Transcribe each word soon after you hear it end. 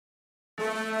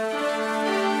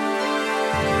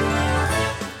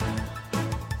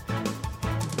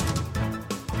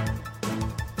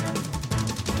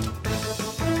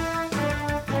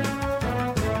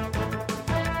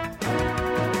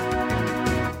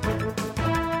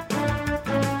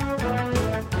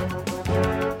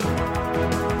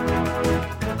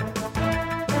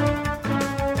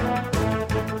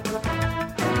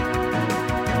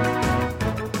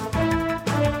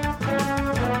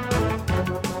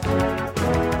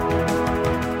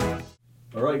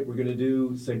We're going to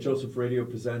do St. Joseph Radio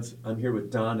Presents. I'm here with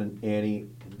Don and Annie,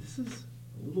 and this is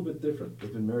a little bit different.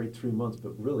 They've been married 3 months,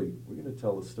 but really, we're going to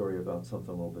tell a story about something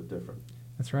a little bit different.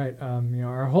 That's right.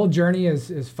 Our whole journey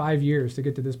is 5 years to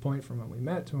get to this point, from when we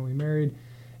met to when we married,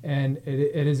 and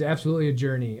it is absolutely a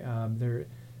journey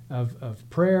of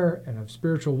prayer and of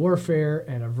spiritual warfare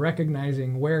and of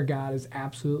recognizing where God is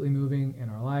absolutely moving in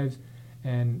our lives.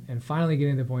 And finally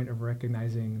getting to the point of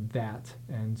recognizing that,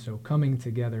 and so coming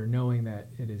together, knowing that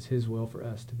it is His will for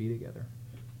us to be together.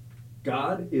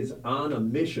 God is on a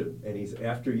mission, and He's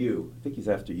after you. I think He's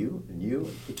after you and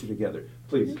put you together.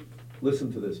 Please,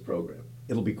 listen to this program.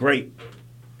 It'll be great.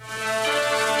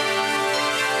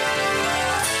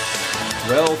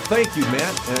 Well, thank you,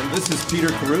 Matt. And this is Peter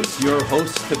Karutz, your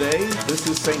host today. This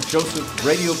is St. Joseph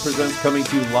Radio Presents, coming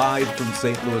to you live from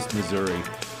St. Louis, Missouri.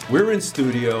 We're in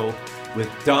studio with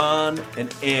Don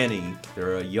and Annie.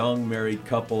 They're a young married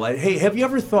couple. Hey, have you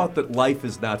ever thought that life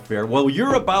is not fair? Well,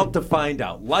 you're about to find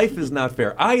out. Life is not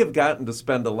fair. I have gotten to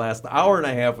spend the last hour and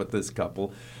a half with this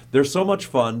couple. They're so much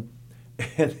fun,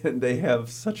 and they have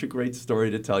such a great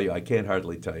story to tell you. I can't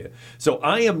hardly tell you. So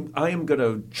I am going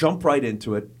to jump right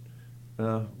into it.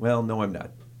 Well, no, I'm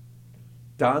not.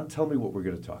 Don, tell me what we're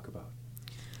going to talk about.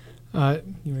 You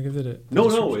want to give it a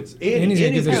No, it's Annie.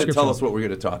 Annie's going to tell us what we're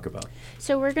going to talk about.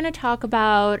 So we're going to talk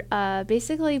about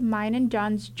basically mine and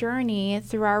Don's journey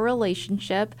through our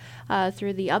relationship,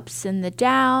 through the ups and the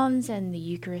downs and the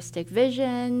Eucharistic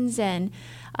visions, and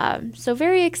so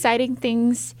very exciting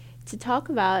things to talk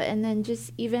about. And then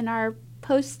just even our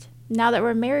post, now that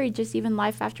we're married, just even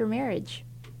life after marriage.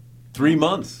 3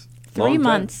 months. 3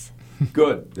 months.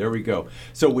 Good. There we go.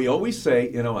 So we always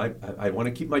say, I want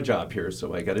to keep my job here,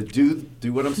 so I got to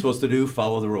do what I'm supposed to do,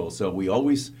 follow the rules. So we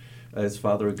always, as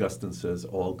Father Augustine says,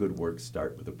 all good works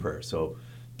start with a prayer. So,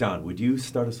 Don, would you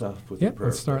start us off with a prayer?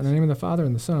 Let's start in the name of the Father,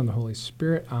 and the Son, and the Holy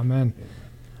Spirit. Amen.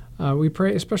 We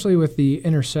pray especially with the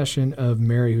intercession of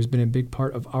Mary, who's been a big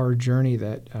part of our journey,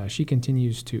 that she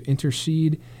continues to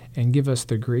intercede and give us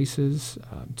the graces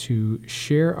to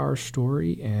share our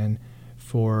story, and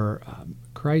for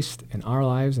Christ in our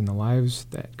lives and the lives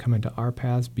that come into our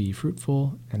paths be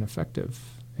fruitful and effective.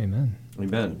 Amen.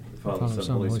 Amen. Father,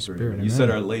 Son, Holy Spirit. You said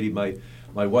Our Lady. My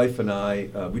wife and I,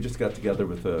 we just got together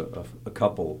with a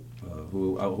couple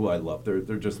who I love.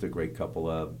 They're just a great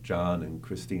couple. John and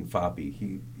Christine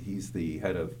Foppe. He's the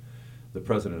head of the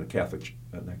president of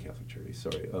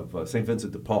St.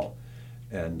 Vincent de Paul.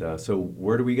 And so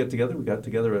where do we get together? We got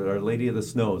together at Our Lady of the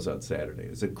Snows on Saturday.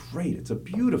 It's a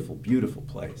beautiful, beautiful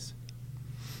place.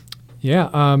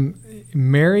 Yeah,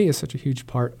 Mary is such a huge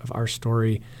part of our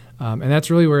story, and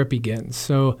that's really where it begins.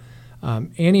 So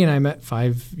Annie and I met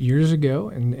 5 years ago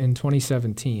in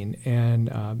 2017,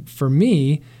 and for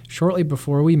me, shortly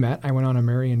before we met, I went on a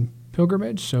Marian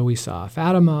pilgrimage. So we saw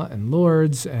Fatima and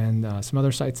Lourdes and some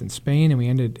other sites in Spain, and we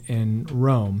ended in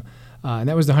Rome. And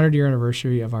that was the 100-year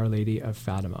anniversary of Our Lady of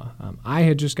Fatima. I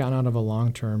had just gotten out of a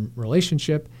long-term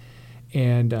relationship,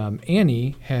 and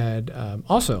Annie had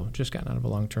also just gotten out of a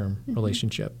long-term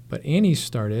relationship. But Annie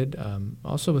started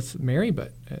also with Mary,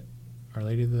 but at Our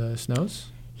Lady of the Snows.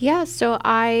 Yeah, so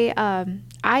I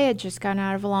had just gotten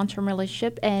out of a long-term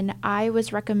relationship, and I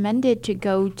was recommended to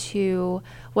go to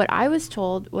what I was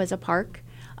told was a park.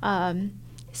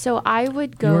 So I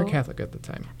would go. You weren't Catholic at the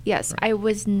time. Yes, right. I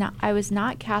was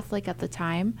not Catholic at the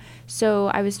time. So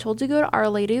I was told to go to Our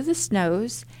Lady of the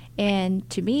Snows, and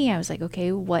to me, I was like,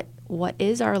 okay, what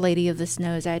is Our Lady of the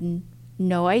Snows? I had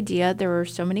no idea. There were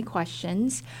so many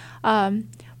questions,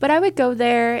 but I would go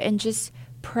there and just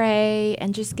pray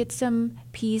and just get some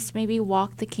peace. Maybe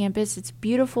walk the campus. It's a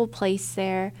beautiful place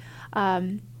there,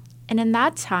 and in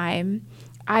that time,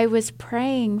 I was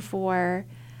praying for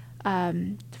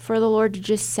the Lord to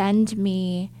just send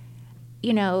me,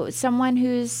 someone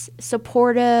who's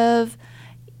supportive,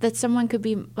 that someone could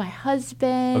be my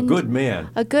husband.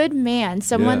 A good man.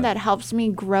 Someone that helps me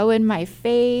grow in my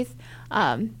faith.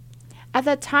 At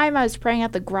that time, I was praying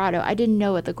at the grotto. I didn't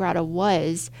know what the grotto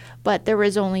was, but there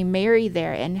was only Mary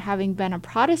there. And having been a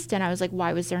Protestant, I was like,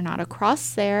 why was there not a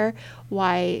cross there?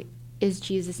 Why is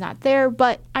Jesus not there?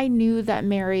 But I knew that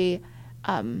Mary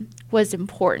was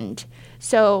important.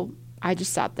 So I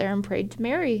just sat there and prayed to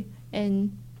Mary.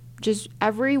 And just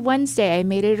every Wednesday, I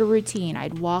made it a routine.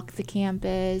 I'd walk the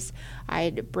campus.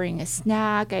 I'd bring a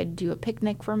snack. I'd do a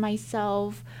picnic for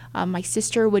myself. My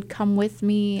sister would come with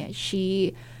me.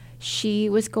 She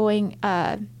was going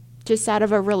just out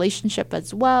of a relationship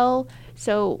as well.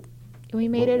 So we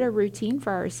made it a routine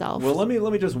for ourselves. Well, let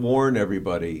me just warn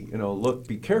everybody. Look,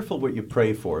 be careful what you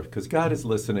pray for, because God is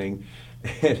listening.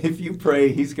 And if you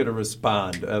pray, He's going to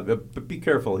respond. But be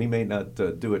careful; He may not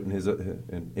do it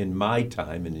in my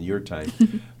time and in your time,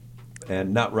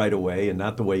 and not right away, and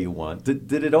not the way you want.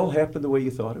 Did it all happen the way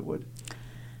you thought it would?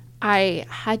 I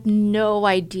had no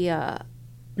idea.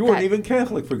 You weren't even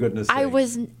Catholic, for goodness' sake.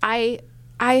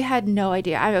 I had no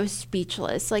idea. I was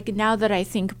speechless. Like, now that I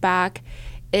think back,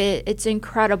 it's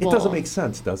incredible. It doesn't make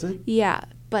sense, does it? Yeah,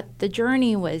 but the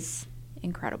journey was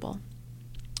incredible.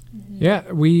 Yeah,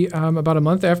 we about a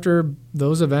month after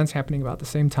those events happening about the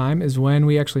same time is when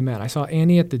we actually met. I saw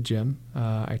Annie at the gym.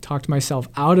 I talked myself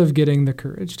out of getting the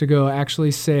courage to go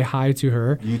actually say hi to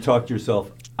her. You talked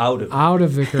yourself out of it? Out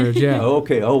of the courage, yeah.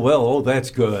 Okay. Oh, well. Oh, that's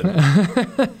good.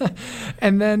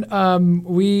 And then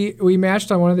we matched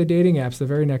on one of the dating apps the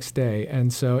very next day.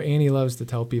 And so Annie loves to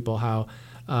tell people how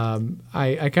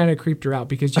I kind of creeped her out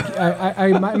because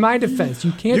my defense,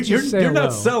 you can't just say you're hello.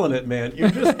 not selling it, man. You're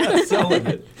just not selling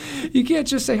it. You can't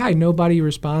just say hi. Nobody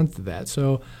responds to that.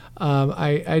 So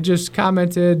I just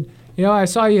commented, I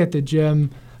saw you at the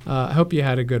gym. I hope you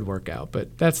had a good workout.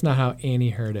 But that's not how Annie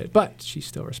heard it. But she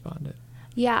still responded.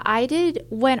 Yeah, I did.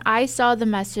 When I saw the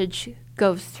message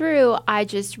go through, I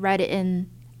just read it in,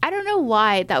 I don't know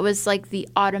why. That was like the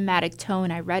automatic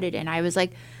tone I read it in. I was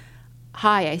like,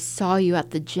 hi, I saw you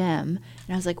at the gym.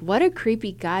 And I was like, what a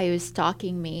creepy guy who's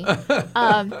stalking me.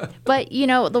 But,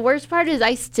 the worst part is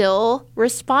I still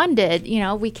responded.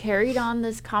 We carried on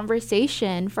this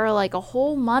conversation for like a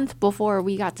whole month before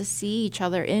we got to see each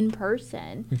other in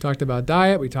person. We talked about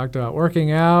diet. We talked about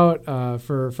working out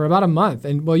for about a month.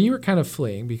 And, well, you were kind of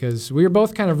fleeing because we were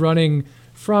both kind of running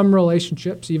from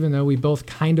relationships, even though we both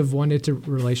kind of wanted to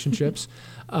relationships.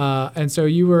 And so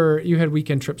you had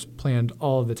weekend trips planned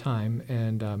all the time,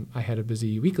 and I had a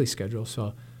busy weekly schedule.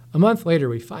 So a month later,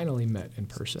 we finally met in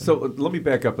person. So let me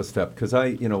back up a step, because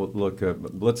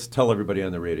let's tell everybody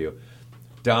on the radio.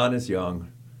 Don is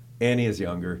young, Annie is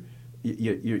younger.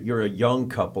 You're a young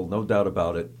couple, no doubt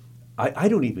about it. I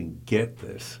don't even get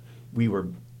this.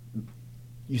 You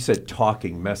said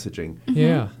talking, messaging.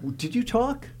 Yeah. Did you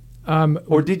talk?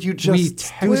 Or did you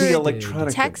just do the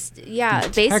electronic text? Yeah,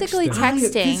 basically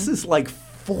texting. This is like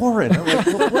foreign. I'm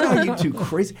like, what are you two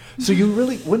crazy? So you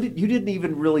didn't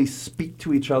even really speak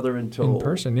to each other until in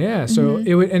person? Yeah. So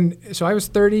so I was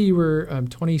 30. You were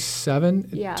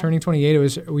 27, turning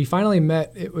 28. We finally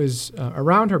met. It was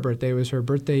around her birthday. It was her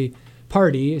birthday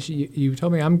party. You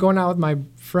told me, I'm going out with my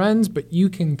friends, but you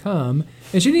can come.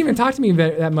 And she didn't even talk to me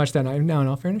that much that night. Now, in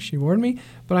all fairness, she warned me.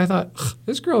 But I thought,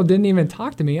 this girl didn't even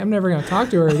talk to me. I'm never going to talk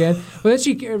to her again. But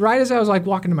then right as I was like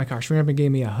walking to my car, she ran up and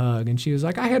gave me a hug. And she was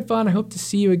like, I had fun. I hope to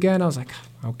see you again. I was like,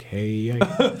 okay.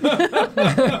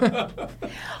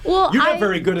 Well, you're not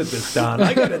very good at this, Don.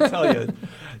 I got to tell you.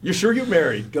 You're sure you're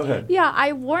married? Go ahead. Yeah,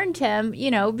 I warned him,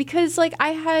 because I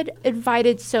had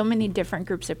invited so many different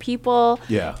groups of people.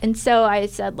 Yeah. And so I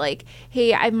said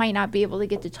hey, I might not be able to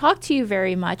get to talk to you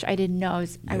very much. I didn't know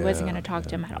I wasn't going to talk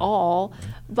to him at all.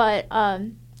 But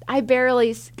I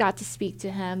barely got to speak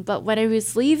to him. But when I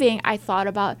was leaving, I thought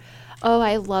about,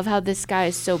 I love how this guy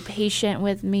is so patient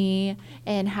with me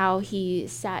and how he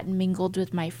sat and mingled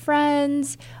with my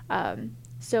friends.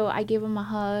 So I gave him a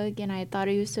hug, and I thought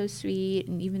he was so sweet,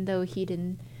 and even though he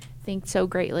didn't think so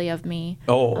greatly of me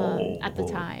at the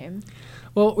time.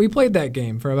 Well, we played that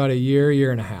game for about a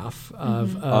year and a half.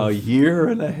 A year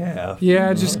and a half.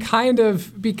 Yeah, just kind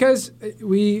of because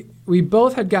we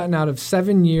both had gotten out of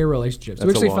 7-year relationships. That's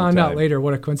we actually found time. Out later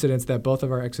what a coincidence that both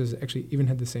of our exes actually even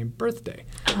had the same birthday.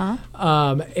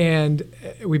 Uh-huh. And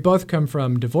we both come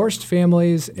from divorced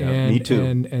families, me too.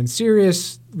 And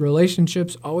serious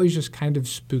relationships always just kind of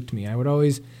spooked me. I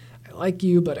like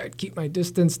you, but I'd keep my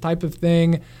distance type of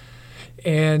thing.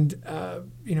 And,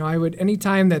 I would,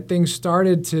 anytime that things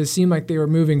started to seem like they were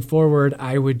moving forward,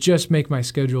 I would just make my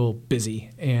schedule busy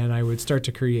and I would start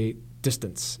to create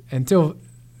distance until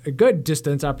a good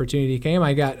distance opportunity came.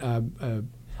 I got an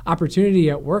opportunity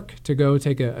at work to go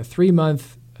take a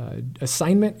 3-month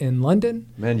assignment in London.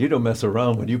 Man, you don't mess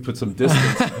around when you put some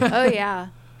distance. Oh, yeah.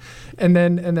 And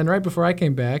then right before I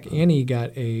came back, Annie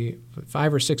got a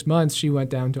 5 or 6 months. She went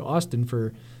down to Austin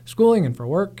for schooling and for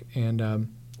work. And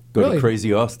Go Really? to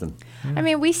Crazy Austin. I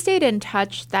mean, we stayed in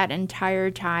touch that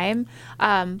entire time.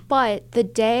 But the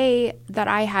day that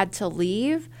I had to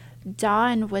leave,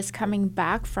 Don was coming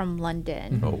back from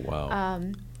London. Oh, wow.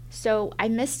 So I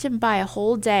missed him by a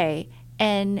whole day.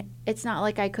 And it's not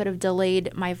like I could have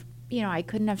delayed I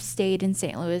couldn't have stayed in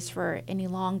St. Louis for any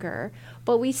longer.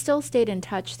 But we still stayed in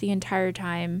touch the entire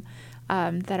time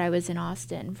that I was in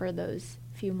Austin for those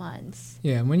few months.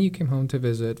 Yeah, and when you came home to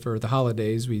visit for the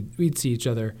holidays, we'd see each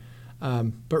other.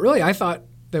 But really, I thought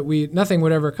that nothing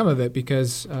would ever come of it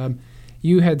because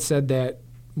you had said that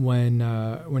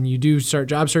when you do start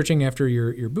job searching after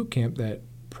your boot camp, that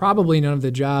probably none of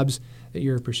the jobs that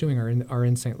you're pursuing are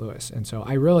in St. Louis. And so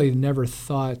I really never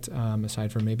thought,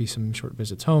 aside from maybe some short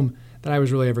visits home, that I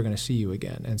was really ever going to see you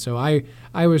again. And so I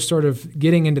was sort of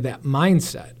getting into that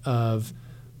mindset of,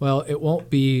 well, it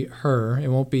won't be her, it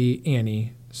won't be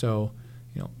Annie, so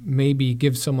maybe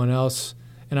give someone else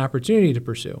an opportunity to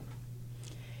pursue.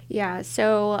 Yeah.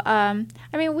 So, I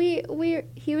mean,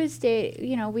 he was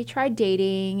we tried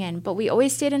dating but we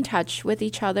always stayed in touch with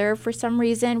each other. For some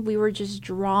reason, we were just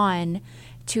drawn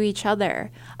to each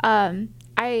other.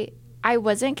 I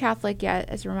wasn't Catholic yet,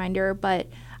 as a reminder, but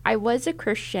I was a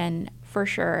Christian for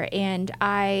sure. And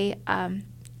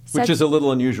Which is a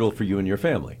little unusual for you and your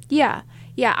family. Yeah.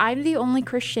 Yeah, I'm the only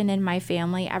Christian in my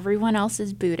family. Everyone else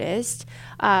is Buddhist.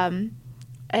 And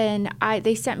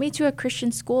they sent me to a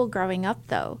Christian school growing up,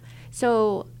 though.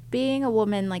 So being a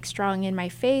woman, strong in my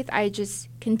faith, I just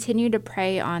continued to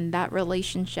pray on that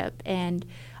relationship. And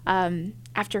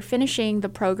after finishing the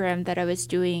program that I was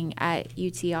doing at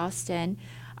UT Austin,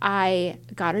 I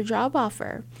got a job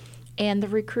offer. And the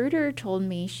recruiter told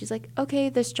me, she's like, okay,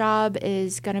 this job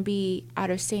is going to be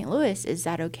out of St. Louis. Is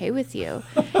that okay with you?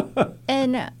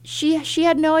 And she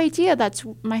had no idea that's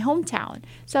my hometown.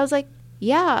 So I was like,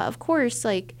 yeah, of course.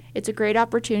 It's a great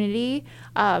opportunity.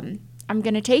 I'm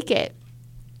going to take it.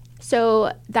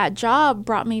 So that job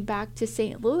brought me back to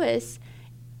St. Louis.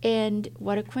 And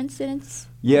what a coincidence.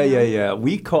 Yeah.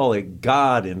 We call it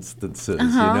God instances.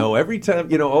 Every time,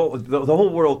 the whole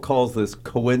world calls this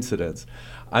coincidence.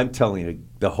 I'm telling you,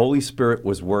 the Holy Spirit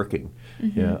was working.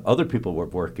 Mm-hmm. Yeah, other people were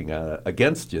working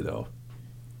against you, though.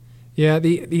 Yeah,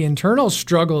 the internal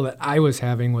struggle that I was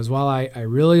having was while I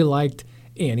really liked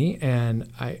Annie and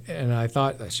I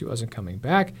thought that she wasn't coming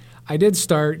back, I did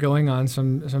start going on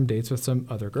some dates with some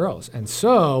other girls. And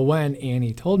so when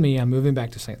Annie told me I'm moving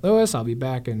back to St. Louis, I'll be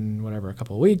back in a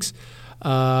couple of weeks,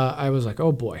 I was like,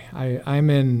 oh boy, I'm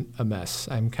in a mess.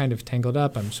 I'm kind of tangled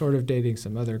up. I'm sort of dating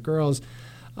some other girls.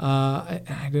 I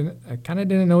kind of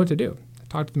didn't know what to do. I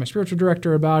talked to my spiritual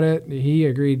director about it. He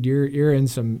agreed, you're in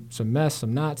some mess,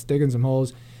 some knots, digging some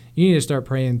holes. You need to start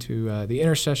praying to the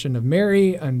intercession of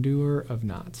Mary, undoer of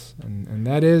knots. And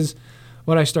that is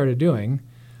what I started doing.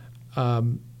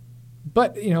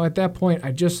 But, at that point,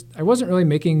 I wasn't really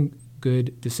making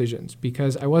good decisions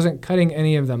because I wasn't cutting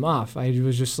any of them off. I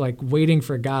was just waiting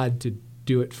for God to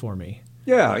do it for me.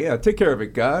 Yeah. Take care of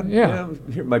it, God. Yeah.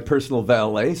 You're my personal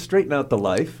valet. Straighten out the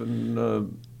life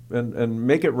and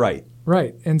make it right.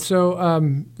 Right. And so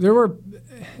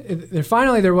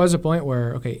finally there was a point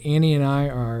where, okay, Annie and I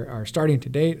are starting to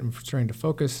date and starting to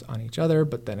focus on each other.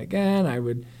 But then again, I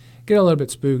would get a little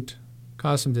bit spooked,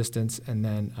 cause some distance, and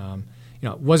then,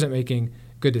 wasn't making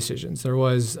good decisions. There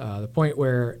was the point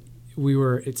where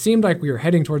it seemed like we were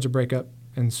heading towards a breakup.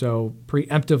 And so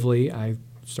preemptively, I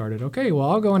started, okay, well,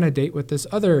 I'll go on a date with this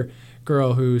other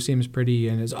girl who seems pretty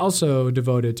and is also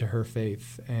devoted to her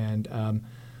faith. And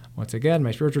once again,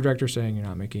 my spiritual director saying, you're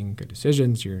not making good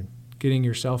decisions. You're getting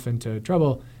yourself into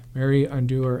trouble. Mary,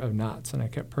 undoer of knots. And I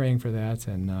kept praying for that.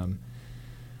 And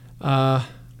I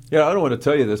don't want to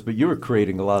tell you this, but you were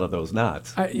creating a lot of those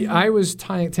knots. I was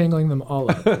tangling them all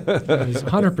up. It was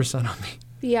 100% on me.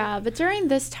 Yeah, but during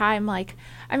this time,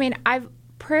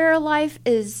 prayer life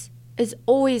is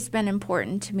always been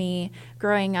important to me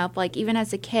growing up. Even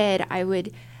as a kid,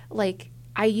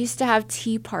 I used to have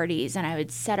tea parties and I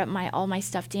would set up all my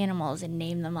stuffed animals and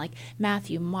name them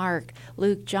Matthew, Mark,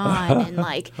 Luke, John, and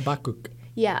Habakkuk.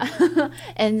 Yeah,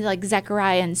 and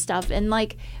Zechariah and stuff. And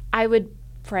I would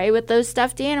pray with those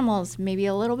stuffed animals. Maybe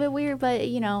a little bit weird, but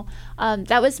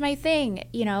that was my thing,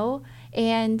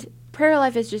 and prayer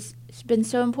life has just been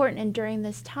so important. And during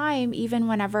this time, even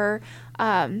whenever,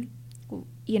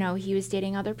 he was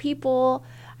dating other people,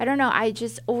 I don't know, I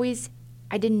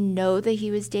didn't know that he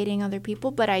was dating other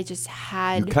people, but I just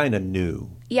had... You kind of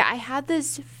knew. Yeah, I had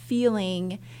this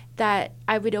feeling that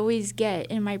I would always get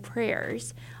in my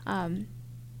prayers.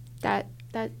 That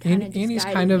kind of Annie's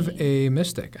kind of a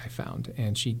mystic, I found,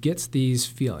 and she gets these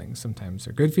feelings. Sometimes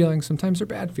they're good feelings, sometimes they're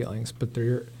bad feelings, but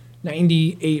they're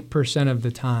 98% of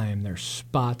the time, they're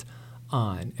spot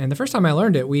on. And the first time I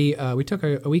learned it, we took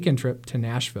a weekend trip to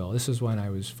Nashville. This is when I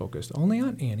was focused only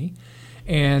on Annie.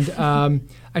 And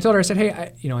I told her, I said,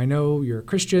 hey, I know you're a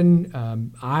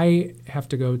Christian. I have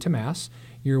to go to Mass.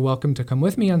 You're welcome to come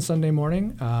with me on Sunday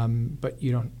morning, but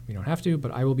you don't have to,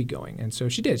 but I will be going. And so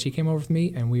she did. She came over with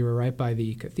me, and we were right by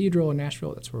the cathedral in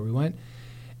Nashville. That's where we went.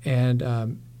 And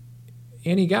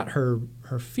Annie got her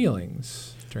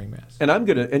feelings during Mass. And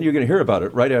you're gonna hear about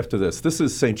it right after this. This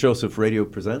is St. Joseph Radio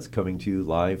Presents, coming to you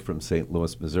live from St.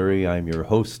 Louis, Missouri. I'm your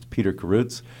host, Peter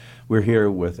Karutz. We're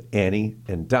here with Annie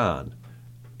and Don.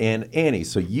 And Annie,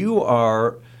 so you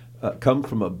are come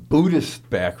from a Buddhist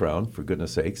background, for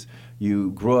goodness sakes.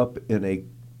 You grew up in a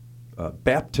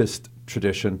Baptist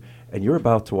tradition, and you're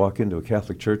about to walk into a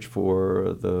Catholic church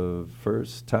for the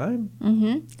first time?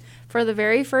 Mm-hmm. For the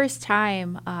very first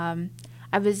time,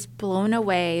 I was blown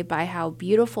away by how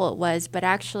beautiful it was. But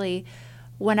actually,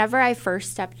 whenever I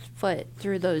first stepped foot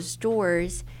through those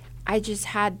doors, I just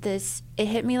had this, it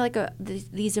hit me like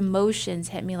these emotions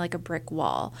hit me like a brick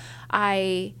wall.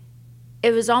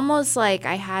 It was almost like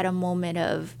I had a moment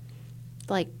of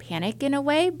like panic in a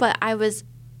way, but I was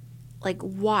like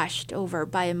washed over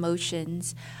by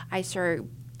emotions. I started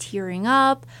tearing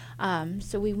up.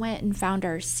 So we went and found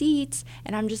our seats,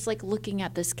 and I'm just like looking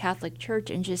at this Catholic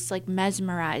church and just like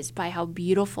mesmerized by how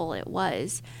beautiful it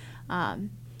was.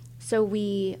 So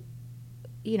we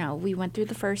went through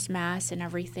the first Mass and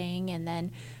everything, and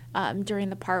then during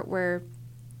the part where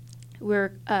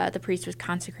the priest was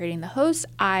consecrating the host,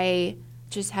 I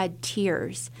just had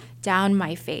tears down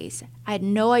my face. I had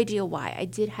no idea why.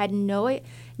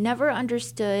 Never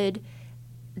understood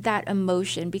that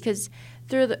emotion, because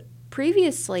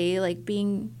previously, like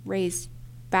being raised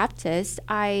Baptist,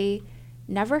 I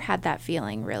never had that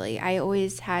feeling really. I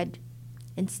always had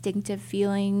instinctive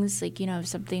feelings, like, if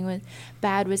something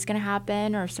bad was going to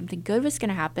happen or if something good was going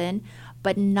to happen,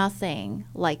 but nothing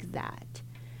like that.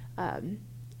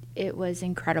 It was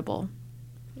incredible.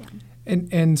 Yeah.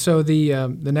 And so the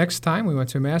next time we went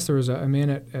to Mass, there was a man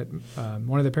at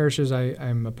one of the parishes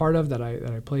I'm a part of that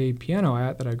I play piano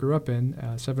at, that I grew up in,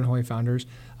 Seven Holy Founders.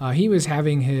 He was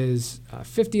having his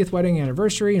 50th wedding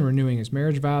anniversary and renewing his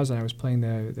marriage vows, and I was playing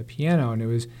the piano, and it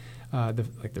was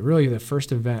the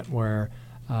first event where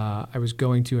I was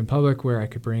going to in public where I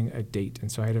could bring a date.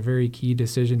 And so I had a very key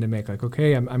decision to make, like,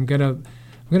 okay, I'm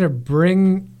gonna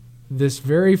bring this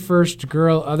very first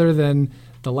girl, other than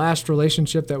the last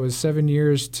relationship that was 7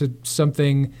 years, to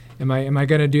something. Am I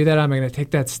going to do that? Am I going to take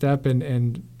that step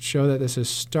and show that this is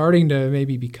starting to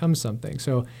maybe become something?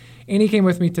 So Annie came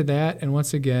with me to that, and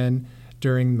once again,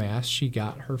 during Mass, she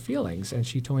got her feelings, and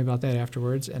she told me about that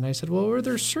afterwards. And I said, well, were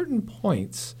there certain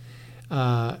points,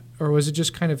 or was it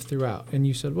just kind of throughout? And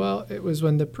you said, well, it was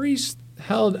when the priest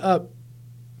held up,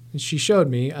 she showed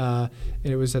me, and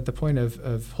it was at the point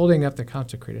of holding up the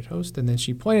consecrated host, and then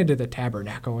she pointed to the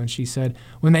tabernacle, and she said,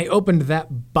 when they opened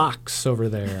that box over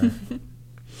there.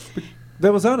 But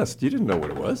that was honest. You didn't know what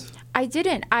it was. I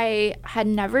didn't. I had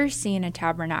never seen a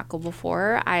tabernacle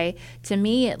before. To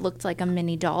me, it looked like a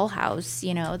mini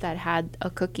dollhouse, that had a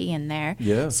cookie in there.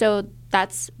 Yeah. So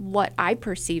that's what I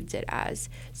perceived it as.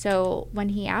 So when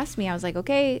he asked me, I was like,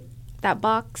 okay, that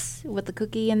box with the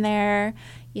cookie in there,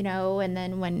 and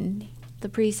then when the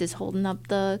priest is holding up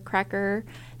the cracker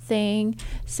thing,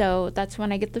 so that's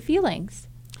when I get the feelings.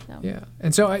 So. Yeah,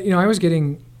 and so I was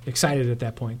getting excited at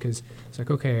that point, because it's like,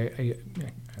 okay,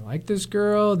 I like this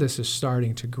girl. This is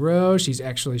starting to grow. She's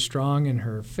actually strong in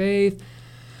her faith.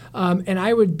 And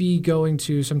I would be going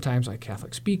to sometimes like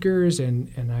Catholic speakers,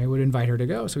 and I would invite her to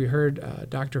go. So we heard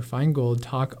Dr. Feingold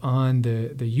talk on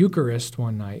the Eucharist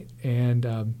one night, and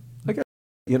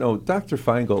Dr.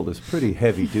 Feingold is pretty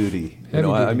heavy duty.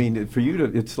 I mean, for you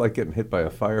it's like getting hit by a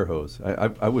fire hose.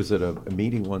 I was at a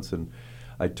meeting once, and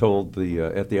I told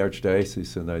at the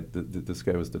Archdiocese, and this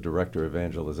guy was the director of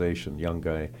evangelization, young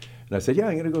guy, and I said, yeah,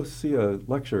 I'm going to go see a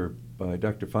lecture by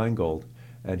Dr. Feingold,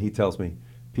 and he tells me,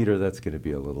 Peter, that's going to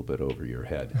be a little bit over your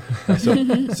head.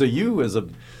 So you, as a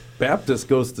Baptist,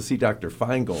 goes to see Dr.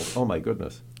 Feingold. Oh my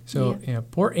goodness. So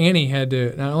poor Annie had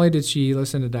to. Not only did she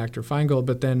listen to Dr. Feingold,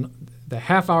 but then the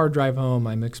half-hour drive home,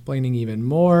 I'm explaining even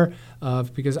more,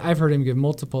 because I've heard him give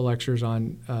multiple lectures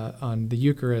on the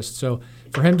Eucharist. So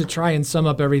for him to try and sum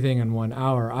up everything in 1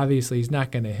 hour, obviously he's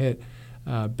not going to hit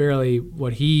barely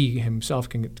what he himself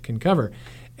can cover.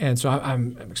 And so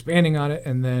I'm expanding on it,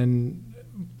 and then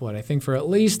I think for at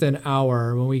least an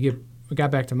hour, when we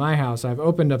got back to my house, I've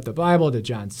opened up the Bible to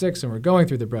John 6, and we're going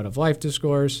through the Bread of Life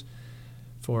discourse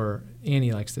for,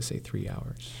 Annie likes to say, 3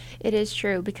 hours. It is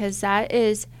true, because that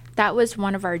is that was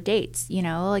one of our dates,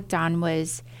 like Don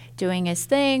was doing his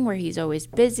thing where he's always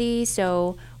busy.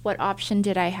 So what option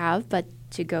did I have but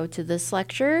to go to this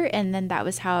lecture? And then that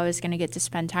was how I was going to get to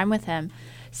spend time with him.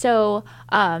 So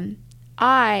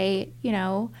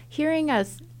hearing a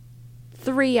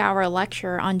 3-hour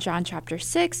lecture on John chapter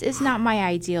 6 is not my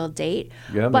ideal date.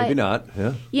 Yeah, but, maybe not.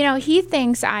 Yeah. He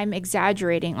thinks I'm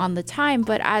exaggerating on the time,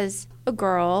 but as a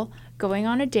girl going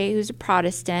on a date who's a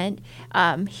Protestant,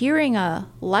 hearing a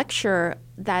lecture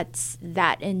that's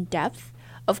that in depth,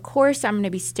 of course I'm going to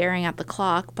be staring at the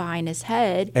clock behind his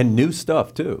head. And new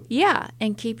stuff, too. Yeah,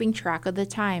 and keeping track of the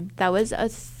time. That was a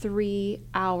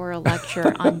 3-hour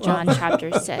lecture on John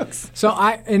chapter 6. So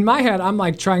in my head, I'm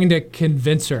like trying to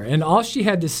convince her. And all she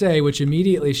had to say, which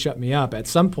immediately shut me up at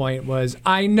some point, was,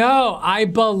 I know, I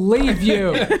believe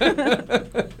you.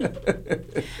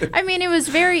 I mean, it was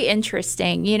very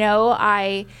interesting.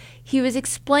 He was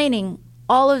explaining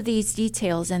all of these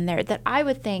details in there that I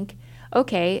would think,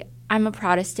 okay, I'm a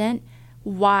Protestant.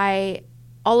 Why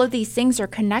all of these things are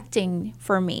connecting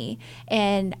for me?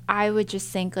 And I would just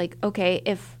think like, okay,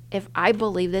 if I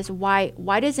believe this, why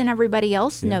doesn't everybody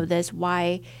else know this?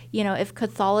 Why, if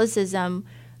Catholicism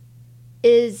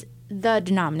is the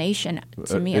denomination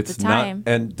to me at the time.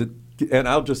 And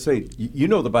I'll just say, you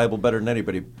know the Bible better than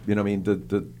anybody.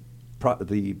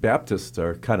 The Baptists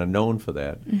are kind of known for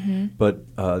that. Mm-hmm. But,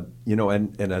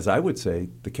 and as I would say,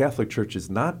 the Catholic Church is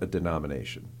not a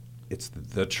denomination. It's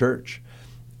the church.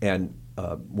 And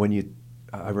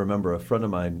I remember a friend of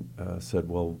mine said,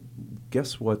 well,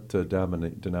 guess what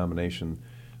denomination,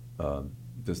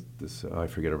 I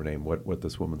forget her name, what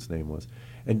this woman's name was.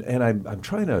 And I'm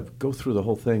trying to go through the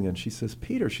whole thing, and she says,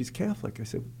 Peter, she's Catholic.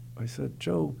 I said,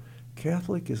 Joe,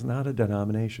 Catholic is not a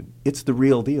denomination. It's the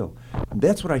real deal. And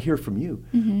that's what I hear from you.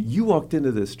 Mm-hmm. You walked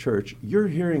into this church. You're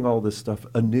hearing all this stuff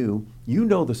anew. You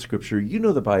know the Scripture. You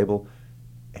know the Bible.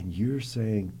 And you're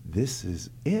saying, this is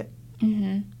it.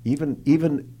 Mm-hmm.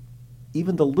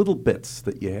 Even the little bits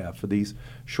that you have for these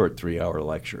short 3-hour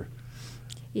lecture.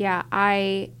 Yeah,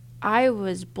 I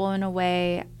was blown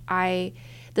away.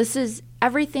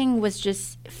 Everything was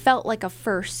just felt like a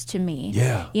first to me.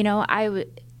 Yeah.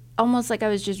 Almost like I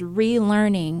was just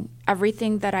relearning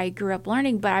everything that I grew up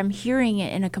learning, but I'm hearing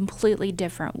it in a completely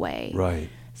different way. Right.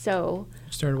 So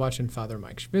started watching Father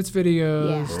Mike Schmidt's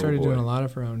videos. Yeah. Started doing a lot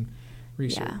of her own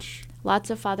research. Yeah. Lots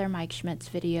of Father Mike Schmidt's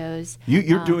videos.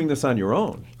 You're doing this on your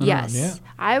own. Yes. Yeah.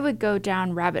 I would go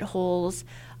down rabbit holes,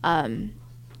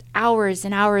 hours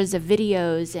and hours of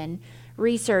videos and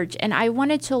research, and I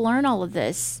wanted to learn all of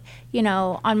this,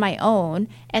 on my own,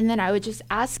 and then I would just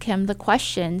ask him the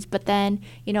questions. But then,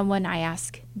 when I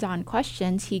ask Don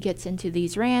questions, he gets into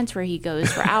these rants where he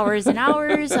goes for hours and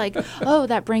hours, like, oh,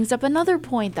 that brings up another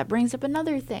point, that brings up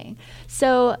another thing.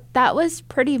 So that was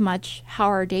pretty much how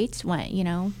our dates went,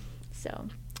 so.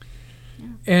 Yeah.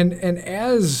 And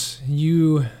as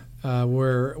you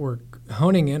were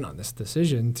honing in on this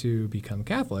decision to become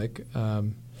Catholic,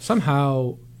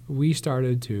 somehow we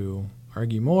started to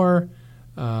argue more.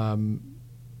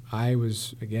 I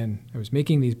was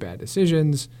making these bad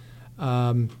decisions,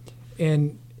 and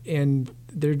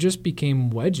there just became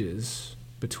wedges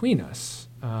between us.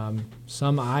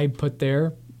 Some I put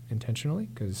there intentionally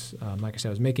because, like I said,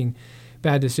 I was making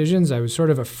bad decisions. I was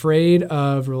sort of afraid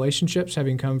of relationships,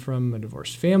 having come from a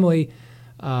divorced family.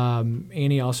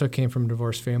 Annie also came from a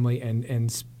divorced family,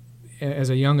 and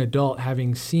as a young adult,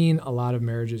 having seen a lot of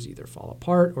marriages either fall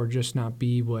apart or just not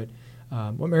be what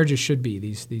marriages should be,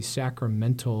 these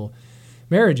sacramental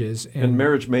marriages. And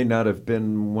marriage may not have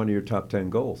been one of your top 10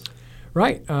 goals.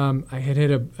 Right. I had hit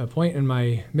a point in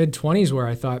my mid-20s where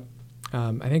I thought,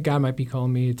 I think God might be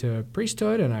calling me to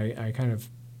priesthood, and I kind of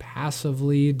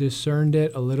passively discerned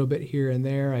it a little bit here and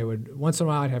there. I would, once in a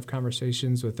while, I'd have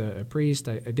conversations with a priest.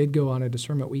 I did go on a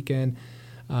discernment weekend.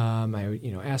 I would,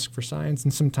 ask for signs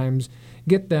and sometimes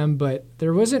get them, but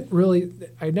there wasn't really,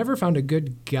 I never found a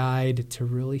good guide to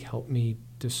really help me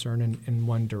discern in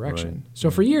one direction. Right. So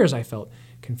for years I felt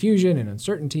confusion and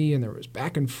uncertainty, and there was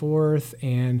back and forth,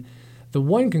 and the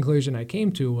one conclusion I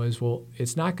came to was, well,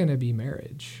 it's not going to be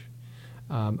marriage.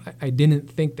 I didn't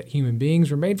think that human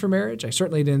beings were made for marriage. I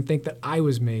certainly didn't think that I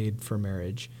was made for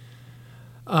marriage.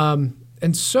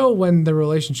 And so when the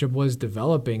relationship was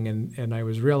developing and I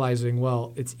was realizing,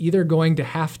 well, it's either going to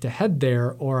have to head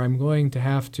there or I'm going to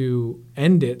have to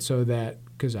end it so that,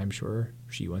 because I'm sure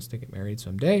she wants to get married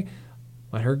someday,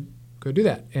 let her go do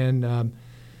that. And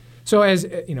so as,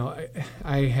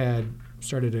 I had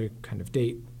started to kind of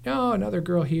date, another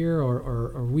girl here,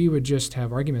 or we would just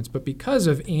have arguments. But because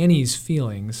of Annie's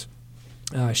feelings,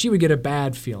 she would get a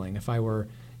bad feeling if I were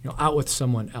out with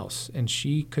someone else, and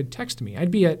she could text me.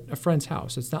 I'd be at a friend's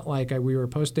house. It's not like we were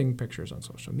posting pictures on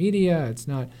social media. It's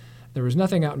not. There was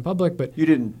nothing out in public, but you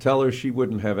didn't tell her. She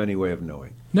wouldn't have any way of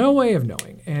knowing. No way of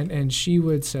knowing, and she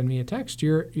would send me a text.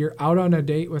 You're out on a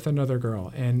date with another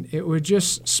girl, and it would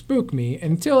just spook me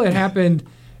until it happened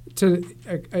to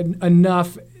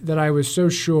enough that I was so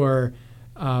sure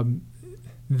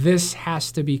this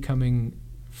has to be coming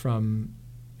from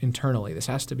internally. This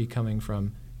has to be coming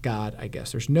from God, I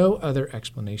guess. There's no other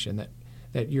explanation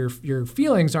that your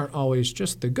feelings aren't always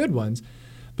just the good ones,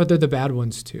 but they're the bad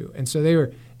ones too. And so they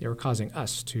were causing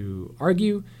us to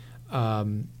argue.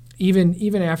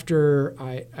 Even after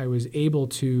I was able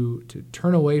to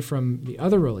turn away from the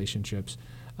other relationships,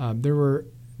 there were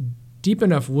deep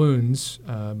enough wounds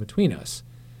between us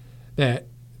that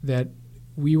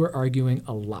we were arguing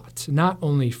a lot. Not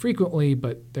only frequently,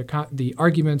 but the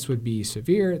arguments would be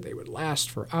severe. They would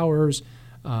last for hours.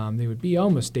 They would be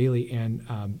almost daily. And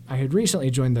I had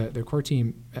recently joined the core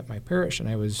team at my parish, and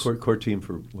I was core team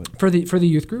for what? For the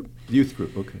youth group. Youth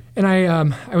group, okay. And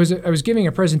I was giving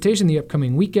a presentation the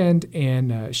upcoming weekend,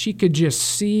 and she could just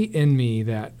see in me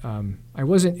that I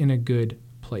wasn't in a good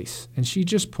place. And she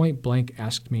just point blank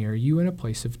asked me, "Are you in a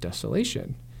place of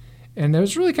desolation?" And that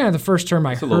was really kind of the first term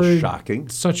I heard. That's a little shocking.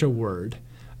 Such a word.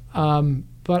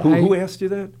 But who asked you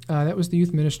that? That was the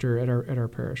youth minister at our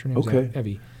parish. Her name was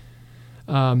Evie.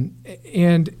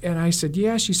 And I said,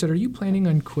 yeah. She said, "Are you planning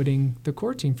on quitting the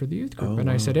core team for the youth group?"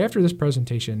 And I said, after this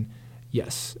presentation,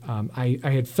 yes. I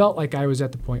had felt like I was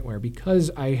at the point where, because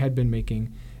I had been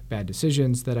making bad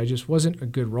decisions, that I just wasn't a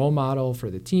good role model for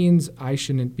the teens. I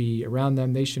shouldn't be around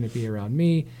them. They shouldn't be around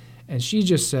me. And she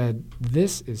just said,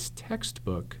 this is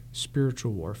textbook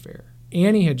spiritual warfare.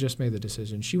 Annie had just made the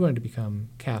decision. She wanted to become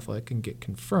Catholic and get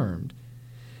confirmed.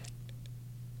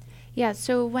 Yeah,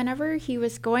 so whenever he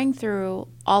was going through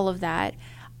all of that,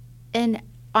 and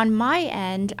on my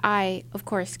end, I, of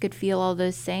course, could feel all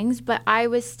those things, but I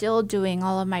was still doing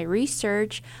all of my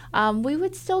research. We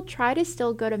would still try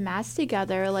to go to Mass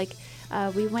together. Like,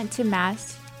 we went to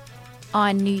Mass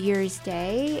on New Year's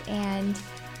Day, and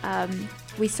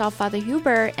we saw Father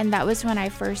Huber, and that was when I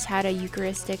first had a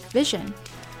Eucharistic vision.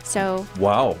 So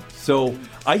wow. So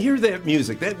I hear that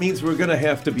music. That means we're going to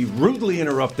have to be rudely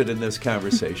interrupted in this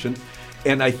conversation.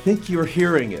 And I think you're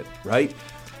hearing it, right?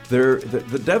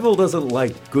 The devil doesn't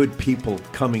like good people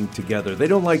coming together. They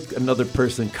don't like another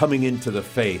person coming into the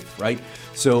faith, right?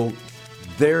 So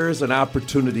there's an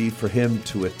opportunity for him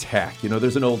to attack.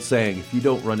 There's an old saying, if you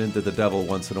don't run into the devil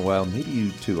once in a while, maybe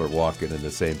you two are walking in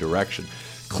the same direction.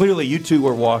 Clearly, you two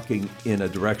are walking in a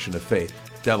direction of faith.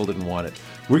 Devil didn't want it.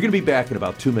 We're going to be back in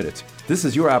about 2 minutes. This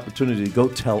is your opportunity to go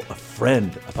tell a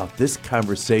friend about this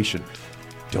conversation.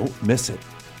 Don't miss it.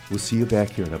 We'll see you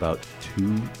back here in about 2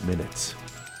 minutes.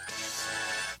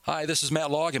 Hi, this is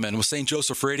Matt Loggeman with St.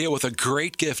 Joseph Radio with a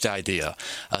great gift idea.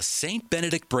 A St.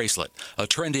 Benedict bracelet, a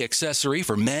trendy accessory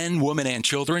for men, women, and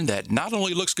children that not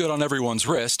only looks good on everyone's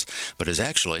wrist, but is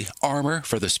actually armor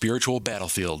for the spiritual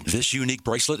battlefield. This unique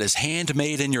bracelet is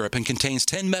handmade in Europe and contains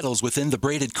 10 medals within the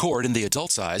braided cord in the adult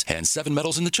size and 7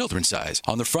 medals in the children's size.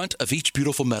 On the front of each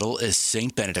beautiful medal is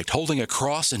St. Benedict holding a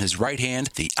cross in his right hand,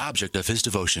 the object of his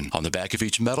devotion. On the back of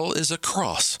each medal is a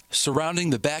cross. Surrounding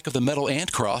the back of the medal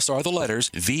and cross are the letters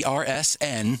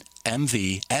VRSN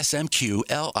MV SMQ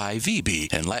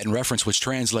LIVB, in Latin reference which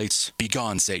translates,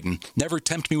 "Begone, Satan. Never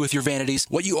tempt me with your vanities.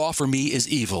 What you offer me is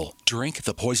evil. Drink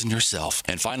the poison yourself."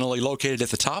 And finally, located at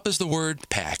the top is the word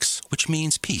PAX, which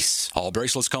means peace. All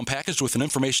bracelets come packaged with an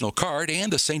informational card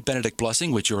and the St. Benedict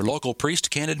blessing, which your local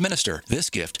priest can administer. This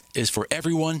gift is for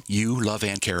everyone you love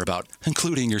and care about,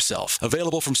 including yourself.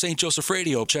 Available from St. Joseph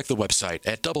Radio. Check the website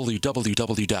at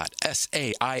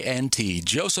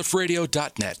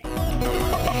www.saintjosephradio.net.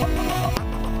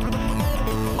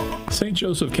 St.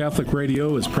 Joseph Catholic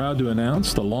Radio is proud to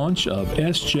announce the launch of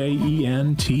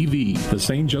SJEN TV, the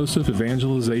St. Joseph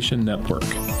Evangelization Network.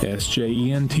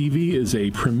 SJEN TV is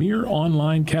a premier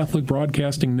online Catholic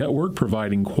broadcasting network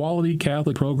providing quality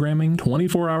Catholic programming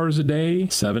 24 hours a day,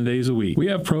 7 days a week. We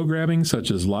have programming such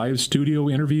as live studio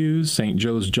interviews, St.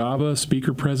 Joe's Java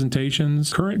speaker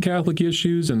presentations, current Catholic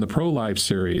issues, and the Pro-Life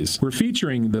series. We're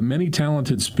featuring the many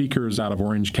talented speakers out of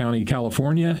Orange County,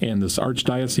 California, and this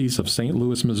Archdiocese of St.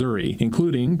 Louis, Missouri,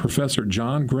 including Professor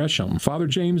John Gresham, Father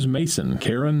James Mason,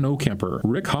 Karen Nokemper,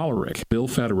 Rick Hollerick, Bill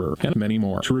Federer, and many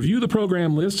more. To review the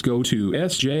program list, go to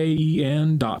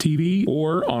sjen.tv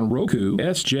or on Roku,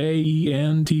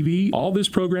 SJEN TV. All this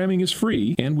programming is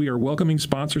free, and we are welcoming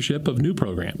sponsorship of new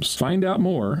programs. Find out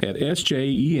more at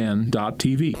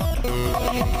sjen.tv.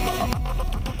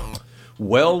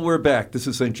 Well, we're back. This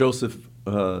is St. Joseph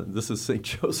This is St.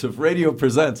 Joseph Radio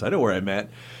Presents. I know where I'm at.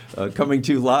 Coming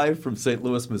to you live from St.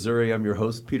 Louis, Missouri. I'm your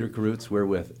host, Peter Karutz. We're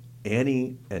with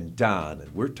Annie and Don,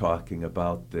 and we're talking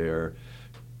about their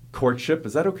courtship.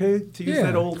 Is that okay to use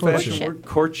that old-fashioned word?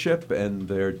 Courtship, and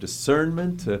their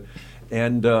discernment,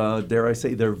 and dare I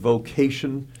say, their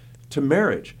vocation to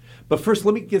marriage. But first,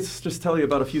 let me just tell you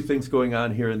about a few things going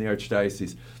on here in the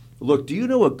Archdiocese. Look, do you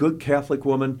know a good Catholic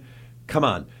woman? Come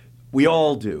on, we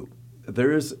all do.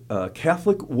 There's a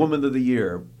Catholic Woman of the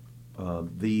Year.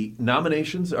 The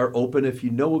nominations are open. If you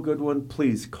know a good one,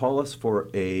 please call us for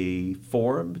a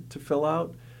form to fill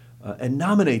out and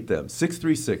nominate them.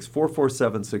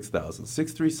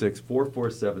 636-447-6000.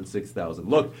 636-447-6000.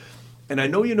 Look, and I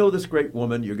know you know this great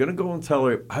woman. You're going to go and tell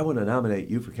her, I want to nominate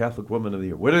you for Catholic Woman of the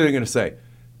Year. What are they going to say?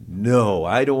 No,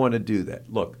 I don't want to do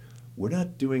that. Look, we're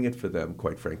not doing it for them,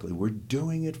 quite frankly. We're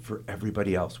doing it for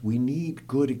everybody else. We need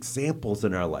good examples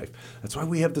in our life. That's why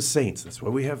we have the saints. That's why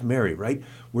we have Mary, right?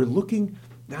 We're looking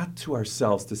not to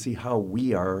ourselves to see how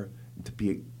we are to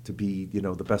be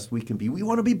the best we can be. We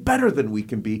want to be better than we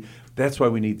can be. That's why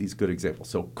we need these good examples.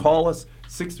 So call us,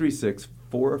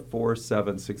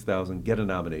 636-447-6000. Get a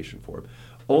nomination form.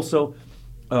 Also,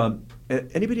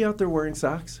 anybody out there wearing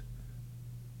socks?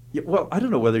 Yeah, well, I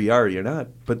don't know whether you are or you're not,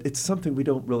 but it's something we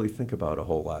don't really think about a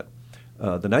whole lot.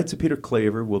 The Knights of Peter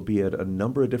Claver will be at a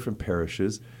number of different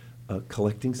parishes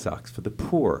collecting socks for the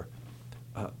poor.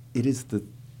 It is the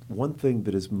one thing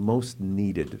that is most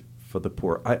needed for the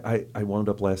poor. I wound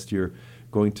up last year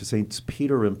going to Saints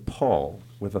Peter and Paul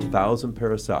with 1,000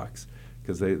 pair of socks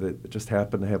because they just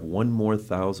happened to have one more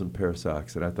 1,000 pair of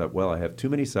socks. And I thought, well, I have too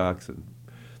many socks, and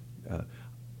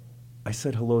I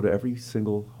said hello to every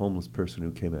single homeless person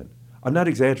who came in. I'm not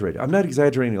exaggerating. I'm not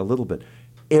exaggerating a little bit.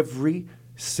 Every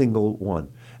single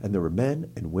one. And there were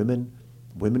men and women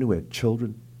who had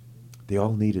children. They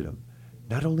all needed them.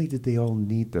 Not only did they all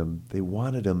need them, they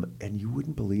wanted them, and you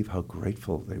wouldn't believe how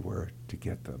grateful they were to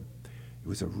get them. It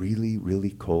was a really, really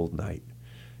cold night.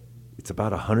 It's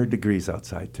about 100 degrees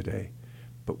outside today.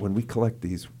 But when we collect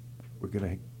these, we're going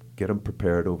to get them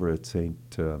prepared over at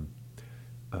St.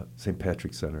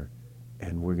 Patrick's Center,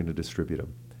 and we're going to distribute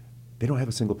them. They don't have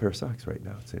a single pair of socks right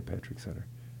now at St. Patrick's Center.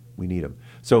 We need them.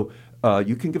 So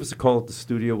you can give us a call at the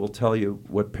studio. We'll tell you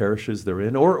what parishes they're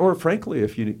in. Or frankly,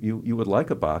 if you would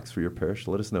like a box for your parish,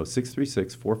 let us know.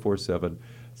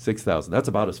 636-447-6000. That's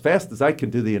about as fast as I can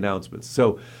do the announcements.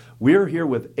 So we're here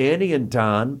with Annie and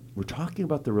Don. We're talking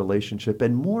about the relationship,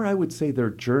 and more, I would say, their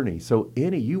journey. So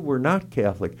Annie, you were not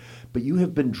Catholic, but you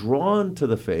have been drawn to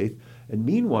the faith. And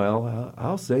meanwhile,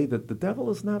 I'll say that the devil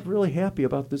is not really happy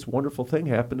about this wonderful thing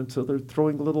happening, so they're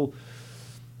throwing little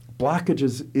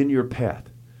blockages in your path.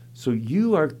 So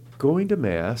you are going to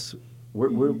Mass. Where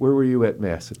were you at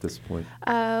Mass at this point?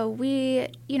 We,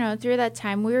 through that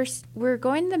time, we're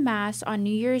going to Mass on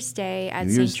New Year's Day at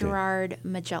St. Gerard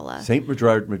Majella. St.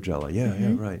 Gerard Majella,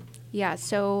 yeah, right. Yeah,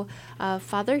 so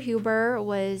Father Huber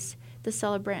was the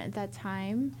celebrant at that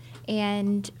time,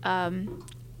 and,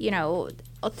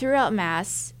 throughout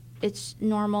Mass, it's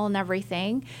normal and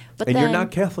everything. But and you're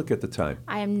not Catholic at the time?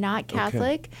 I am not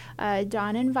Catholic. Okay.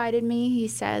 Don invited me. He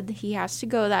said he has to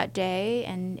go that day,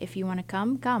 and if you want to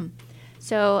come, come.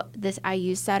 So I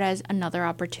used that as another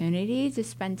opportunity to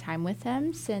spend time with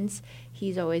him since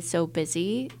he's always so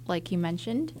busy, like you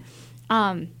mentioned.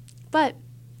 But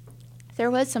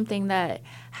there was something that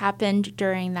happened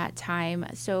during that time.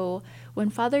 So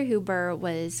when Father Huber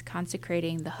was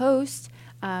consecrating the host,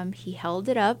 he held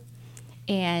it up,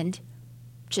 and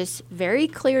just very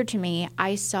clear to me,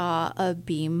 I saw a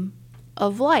beam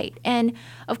of light. And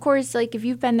of course, like if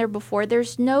you've been there before,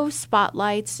 there's no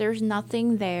spotlights, there's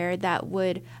nothing there that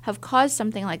would have caused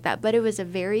something like that. But it was a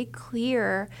very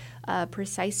clear,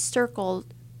 precise circle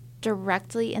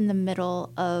directly in the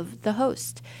middle of the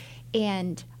host.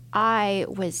 And I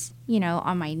was,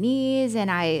 on my knees, and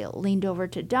I leaned over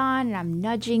to Don, and I'm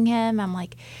nudging him. I'm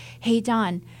like, hey,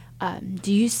 Don,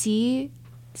 do you see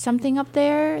something up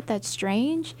there that's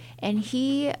strange? And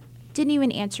he didn't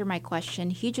even answer my question.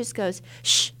 He just goes,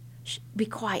 shh, be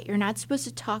quiet. You're not supposed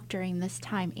to talk during this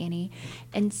time, Annie.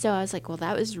 And so I was like, well,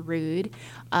 that was rude.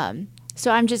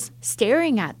 So I'm just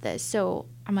staring at this. So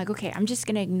I'm like, okay, I'm just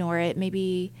going to ignore it.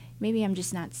 Maybe I'm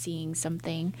just not seeing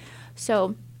something.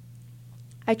 So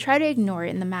I try to ignore it,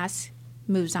 and the Mass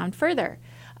moves on further.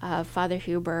 Father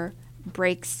Huber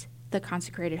breaks the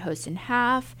consecrated host in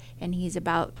half, and he's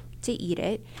about to eat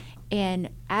it. And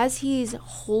as he's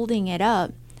holding it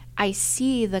up, I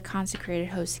see the consecrated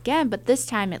host again, but this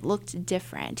time it looked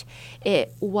different.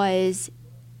 It was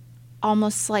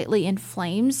almost slightly in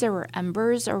flames. There were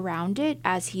embers around it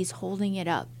as he's holding it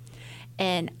up.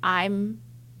 And I'm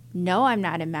no, I'm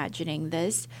not imagining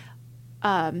this.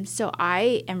 So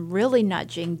I am really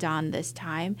nudging Don this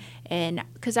time, and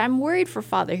because I'm worried for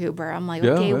Father Huber, I'm like,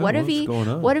 okay, what if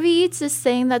he eats this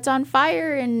thing that's on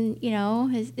fire and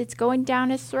it's going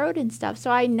down his throat and stuff? So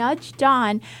I nudge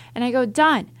Don, and I go,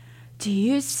 Don, do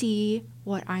you see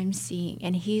what I'm seeing?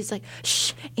 And he's like,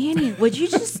 shh, Annie, would you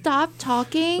just stop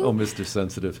talking? Oh, Mr.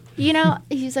 Sensitive.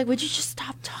 He's like, would you just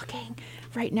stop talking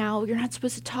right now? You're not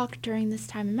supposed to talk during this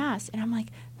time of Mass. And I'm like,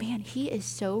 man, he is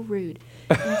so rude.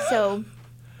 And so,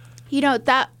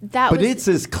 that But was... it's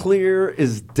as clear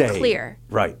as day. Clear.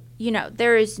 Right.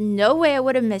 There is no way I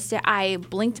would have missed it. I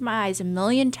blinked my eyes a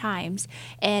million times,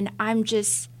 and I'm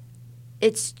just...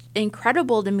 It's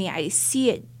incredible to me. I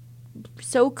see it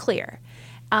so clear.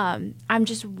 I'm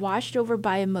just washed over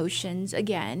by emotions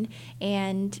again,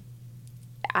 and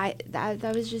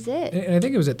that was just it. And I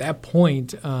think it was at that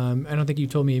point, I don't think you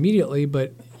told me immediately,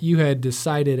 but you had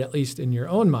decided, at least in your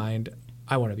own mind,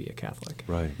 I want to be a Catholic.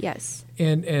 Right. Yes.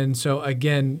 And so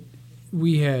again,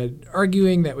 we had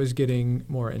arguing that was getting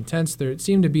more intense. It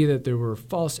seemed to be that there were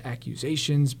false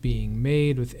accusations being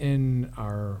made within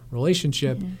our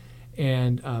relationship. Mm-hmm.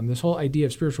 And this whole idea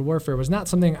of spiritual warfare was not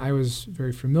something I was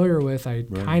very familiar with. I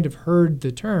kind of heard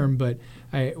the term, but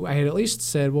I had at least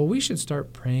said, well, we should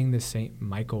start praying the St.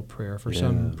 Michael prayer for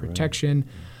some protection.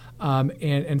 Right.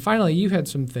 And finally, you had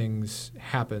some things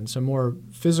happen, some more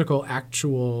physical,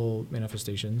 actual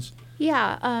manifestations.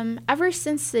 Yeah. Ever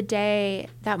since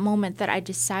that moment that I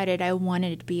decided I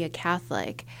wanted to be a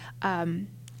Catholic,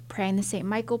 praying the St.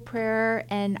 Michael prayer,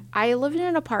 and I lived in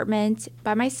an apartment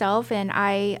by myself, and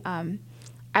I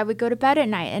would go to bed at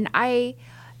night, and I,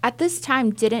 at this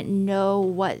time, didn't know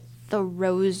what the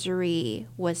rosary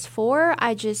was for.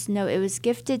 I just know it was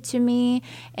gifted to me,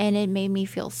 and it made me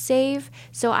feel safe.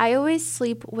 So I always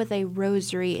sleep with a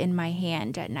rosary in my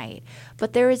hand at night.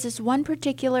 But there was this one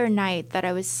particular night that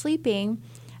I was sleeping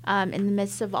in the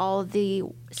midst of all of the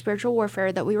spiritual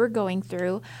warfare that we were going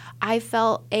through. I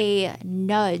felt a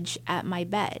nudge at my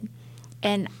bed,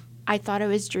 and I thought I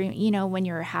was dreaming. When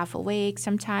you're half awake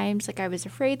sometimes, like I was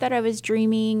afraid that I was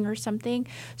dreaming or something.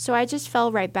 So I just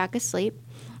fell right back asleep.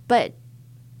 But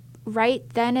right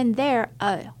then and there,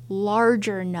 a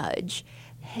larger nudge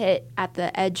hit at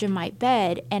the edge of my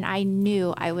bed, and I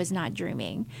knew I was not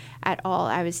dreaming at all.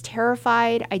 I was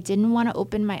terrified. I didn't want to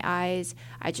open my eyes.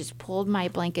 I just pulled my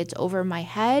blankets over my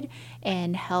head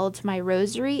and held my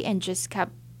rosary and just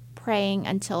kept praying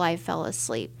until I fell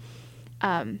asleep.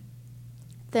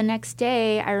 The next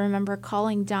day, I remember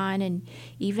calling Don, and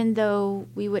even though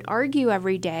we would argue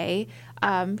every day,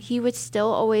 he would still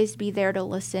always be there to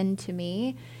listen to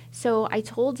me. So I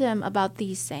told him about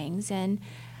these things, and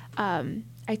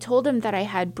I told him that I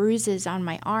had bruises on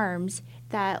my arms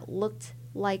that looked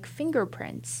like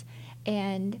fingerprints.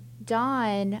 And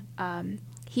Don,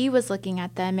 he was looking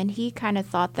at them, and he kind of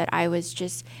thought that I was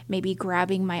just maybe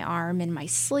grabbing my arm in my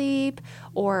sleep,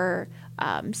 or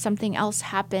something else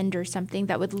happened or something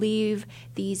that would leave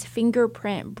these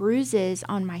fingerprint bruises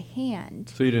on my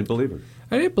hand. So you didn't believe her?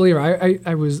 I didn't believe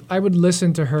her. I would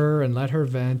listen to her and let her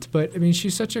vent, but I mean,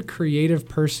 she's such a creative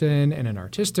person and an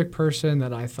artistic person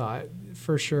that I thought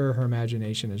for sure her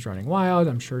imagination is running wild.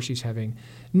 I'm sure she's having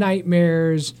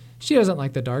nightmares. She doesn't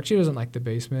like the dark. She doesn't like the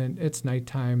basement. It's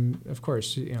nighttime. Of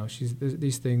course,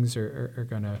 these things are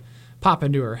going to pop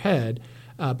into her head.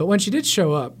 But when she did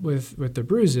show up with the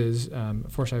bruises,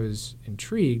 of course I was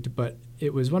intrigued, but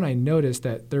it was when I noticed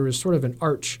that there was sort of an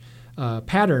arch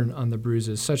pattern on the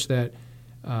bruises, such that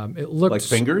it looked like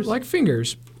fingers? Like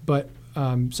fingers, but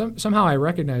somehow I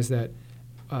recognized that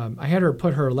I had her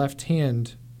put her left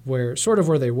hand where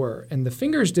they were, and the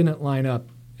fingers didn't line up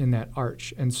in that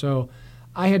arch. And so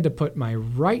I had to put my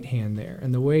right hand there,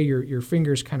 and the way your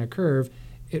fingers kind of curve,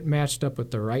 it matched up with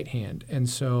the right hand. And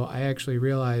so I actually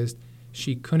realized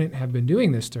she couldn't have been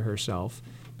doing this to herself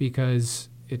because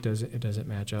it doesn't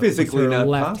match up physically with her not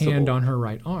left possible. hand on her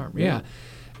right arm. Yeah.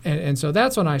 And so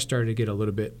that's when I started to get a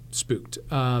little bit spooked.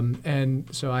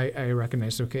 And so I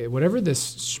recognized, okay, whatever this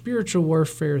spiritual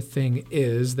warfare thing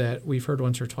is that we've heard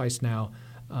once or twice now,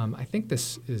 I think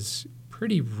this is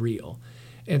pretty real.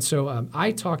 And so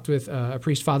I talked with a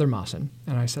priest, Father Mawson,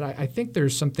 and I said, I think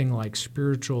there's something like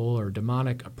spiritual or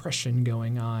demonic oppression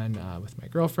going on with my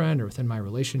girlfriend or within my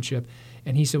relationship.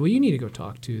 And he said, well, you need to go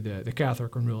talk to the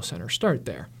Catholic Renewal Center. Start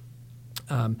there.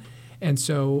 And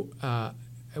so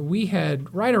we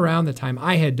had, right around the time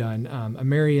I had done a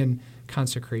Marian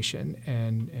consecration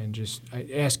and just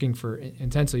asking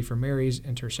intensely for Mary's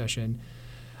intercession.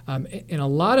 And a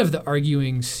lot of the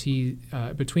arguing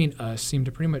between us seemed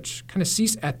to pretty much kind of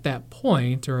cease at that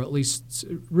point, or at least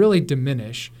really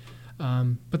diminish.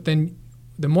 But then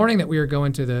the morning that we were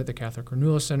going to the Catholic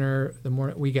Renewal Center, the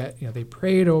morning we got, they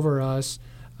prayed over us,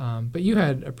 but you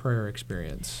had a prayer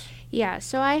experience. Yeah,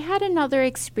 so I had another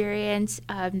experience.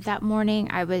 That morning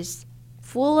I was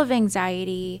full of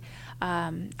anxiety.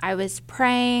 I was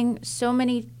praying so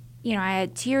many, I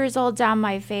had tears all down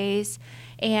my face.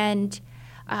 And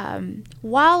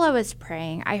while I was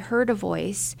praying, I heard a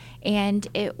voice, and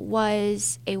it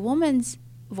was a woman's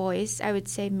voice. I would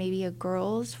say maybe a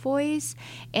girl's voice.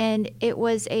 And it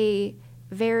was a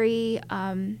very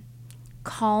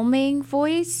calming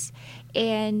voice.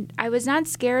 And I was not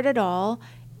scared at all.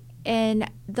 And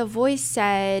the voice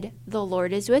said, "The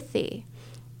Lord is with thee."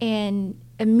 And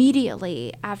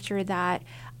immediately after that,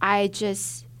 I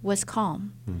just was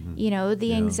calm. Mm-hmm.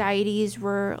 The anxieties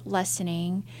were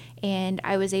lessening, and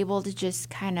I was able to just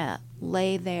kind of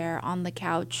lay there on the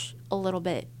couch a little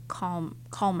bit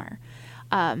calmer.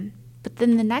 But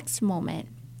then the next moment,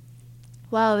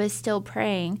 while I was still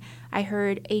praying, I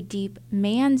heard a deep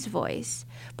man's voice.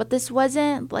 But this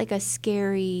wasn't like a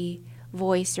scary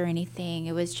voice or anything.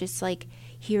 It was just like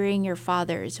hearing your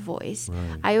father's voice.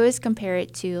 Right. I always compare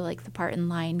it to like the part in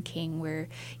Lion King where,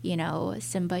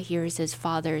 Simba hears his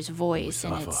father's voice,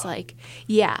 and it's like,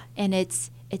 and it's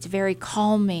very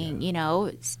calming,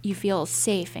 you feel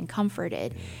safe and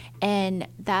comforted. And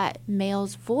that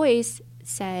male's voice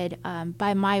said,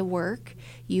 "By my work,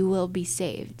 you will be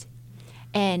saved."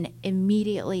 And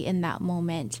immediately in that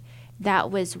moment,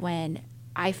 that was when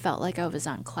I felt like I was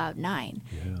on cloud 9.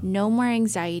 Yeah. No more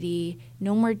anxiety,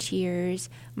 no more tears.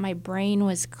 My brain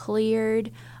was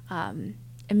cleared,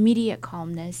 immediate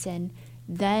calmness. And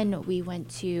then we went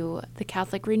to the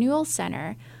Catholic Renewal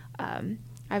Center.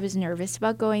 I was nervous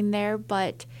about going there,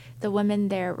 but the women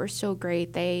there were so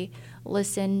great. They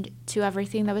listened to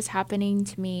everything that was happening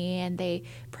to me, and they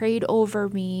prayed over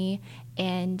me.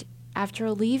 And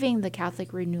after leaving the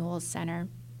Catholic Renewal Center,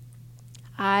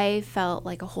 I felt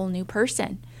like a whole new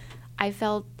person. I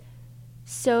felt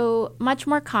so much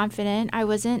more confident. I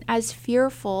wasn't as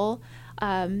fearful,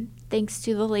 thanks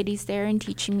to the ladies there and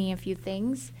teaching me a few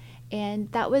things. And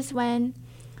that was when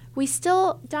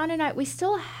Don and I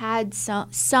still had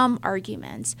some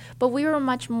arguments, but we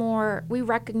were we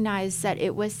recognized that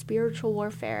it was spiritual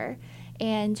warfare.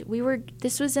 And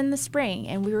this was in the spring,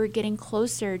 and we were getting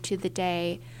closer to the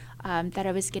day that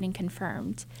I was getting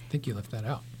confirmed. I think you left that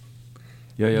out.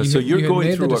 Yeah. So you're going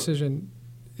made through the decision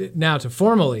now to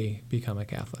formally become a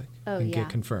Catholic and get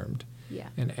confirmed. Yeah.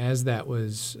 And as that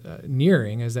was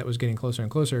nearing, as that was getting closer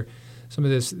and closer, some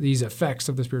of these effects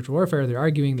of the spiritual warfare, the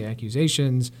arguing, the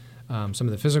accusations, some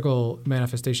of the physical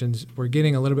manifestations were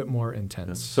getting a little bit more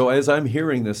intense. So as I'm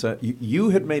hearing this, you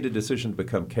had made a decision to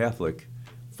become Catholic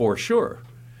for sure.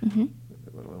 Mm-hmm.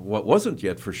 What wasn't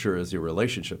yet for sure is your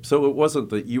relationship. So it wasn't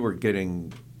that you were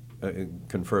getting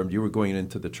confirmed, you were going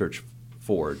into the church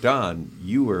for. Don,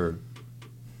 you were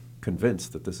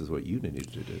convinced that this is what you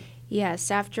needed to do.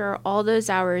 Yes, after all those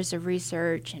hours of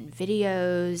research and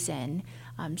videos and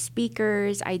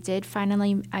speakers, I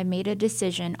made a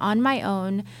decision on my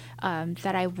own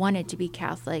that I wanted to be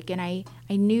Catholic. And I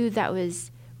knew that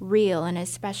was real, and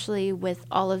especially with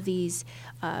all of these,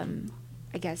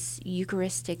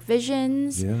 Eucharistic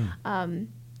visions. Yeah.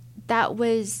 That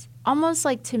was almost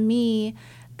like, to me,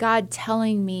 God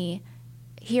telling me,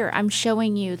 here, I'm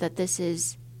showing you that this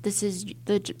is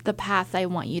the path I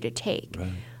want you to take.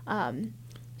 Right.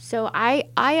 So I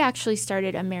actually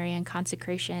started a Marian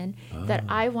consecration that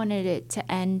I wanted it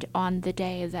to end on the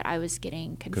day that I was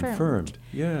getting confirmed.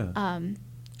 Yeah.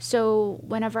 So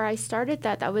whenever I started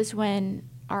that was when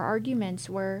our arguments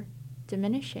were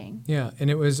diminishing. Yeah, and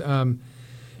it was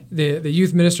the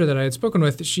youth minister that I had spoken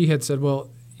with, she had said, well,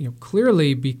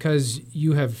 clearly because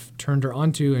you have turned her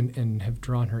onto and have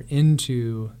drawn her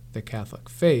into the Catholic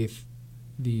faith,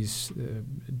 these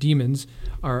demons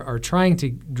are trying to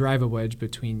drive a wedge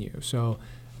between you. So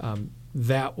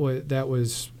that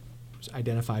was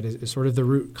identified as sort of the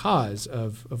root cause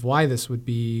of why this would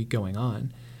be going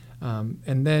on.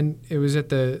 And then it was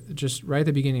just right at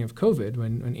the beginning of COVID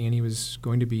when Annie was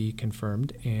going to be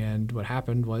confirmed, and what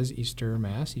happened was Easter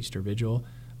Mass, Easter Vigil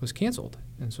was canceled.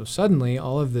 And so suddenly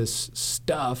all of this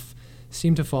stuff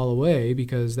seemed to fall away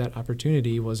because that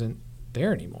opportunity wasn't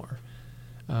there anymore.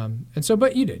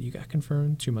 But you did. You got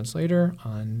confirmed 2 months later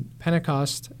on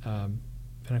Pentecost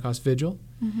Vigil.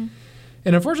 Mm-hmm.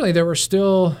 And unfortunately, there were just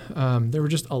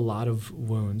a lot of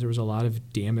wounds. There was a lot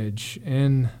of damage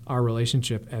in our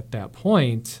relationship at that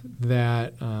point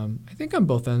that I think on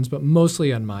both ends, but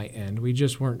mostly on my end, we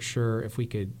just weren't sure if we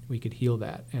could heal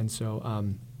that. And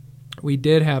so we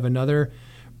did have another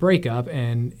breakup,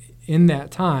 and in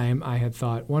that time, I had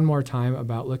thought one more time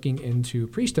about looking into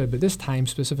priesthood, but this time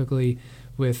specifically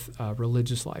with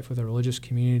religious life, with a religious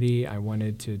community. I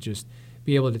wanted to just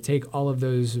be able to take all of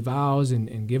those vows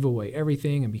and give away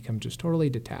everything and become just totally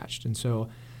detached. And so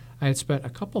I had spent a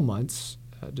couple months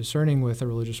discerning with a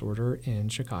religious order in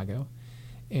Chicago.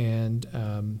 And,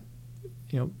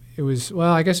 it was,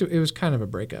 well, I guess it was kind of a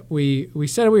breakup. We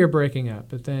said we were breaking up,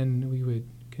 but then we would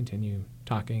continue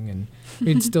talking and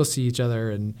we'd still see each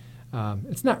other. And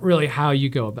it's not really how you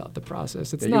go about the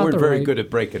process. It's you not weren't the very right, good at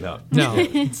breaking up. No,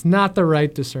 it's not the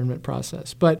right discernment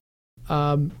process. But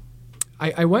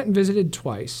I went and visited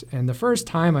twice, and the first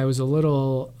time I was a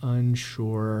little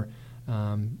unsure,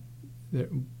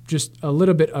 just a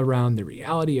little bit around the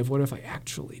reality of what if I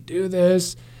actually do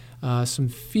this, some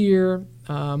fear.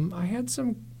 I had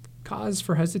some cause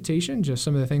for hesitation, just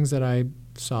some of the things that I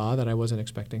saw that I wasn't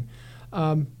expecting.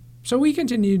 So we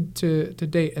continued to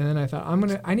date, and then I thought,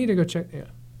 I need to go check. Yeah.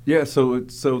 Yeah, so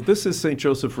this is St.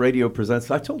 Joseph Radio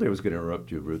Presents. I told you I was going to interrupt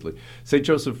you rudely. St.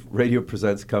 Joseph Radio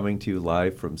Presents, coming to you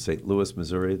live from St. Louis,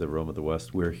 Missouri, the Rome of the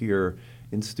West. We're here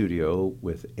in studio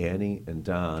with Annie and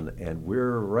Don, and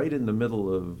we're right in the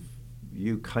middle of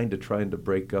you kind of trying to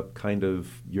break up,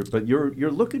 but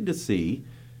you're looking to see,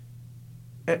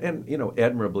 and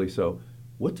admirably so,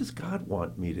 what does God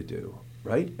want me to do,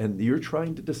 right? And you're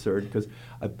trying to discern, because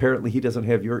apparently he doesn't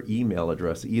have your email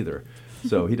address either.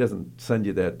 So he doesn't send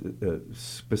you that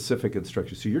specific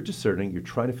instruction. So you're discerning. You're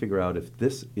trying to figure out if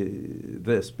this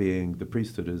being the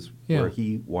priesthood is where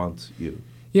he wants you.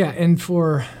 Yeah, and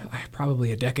for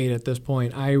probably a decade at this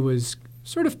point, I was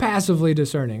sort of passively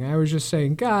discerning. I was just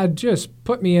saying, God, just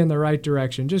put me in the right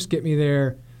direction. Just get me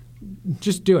there.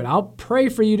 Just do it. I'll pray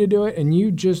for you to do it, and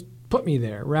you just put me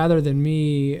there, rather than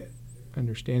me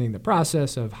understanding the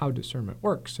process of how discernment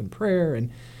works and prayer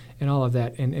and all of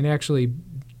that, and actually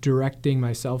directing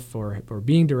myself or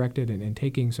being directed and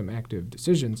taking some active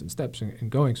decisions and steps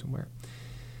and going somewhere.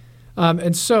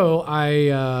 And so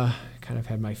I kind of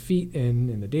had my feet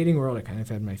in the dating world. I kind of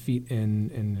had my feet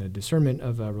in the discernment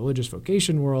of a religious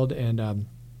vocation world. And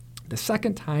the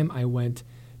second time I went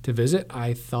to visit,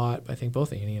 I think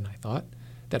both Annie and I thought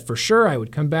that for sure I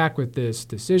would come back with this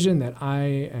decision that I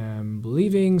am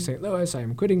leaving St. Louis, I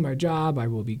am quitting my job, I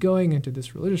will be going into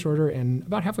this religious order. And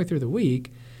about halfway through the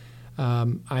week,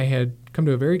 I had come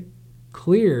to a very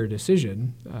clear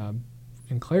decision,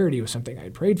 and clarity was something I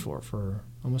had prayed for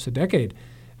almost a decade,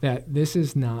 that this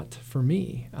is not for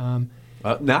me.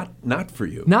 Not for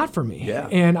you. Not for me. Yeah.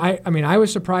 And I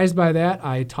was surprised by that.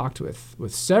 I talked with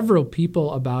several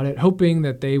people about it, hoping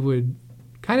that they would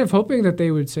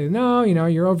say, no,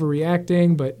 you're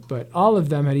overreacting, but all of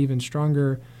them had even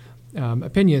stronger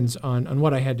opinions on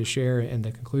what I had to share, and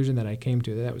the conclusion that I came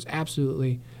to, that was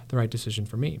absolutely the right decision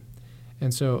for me.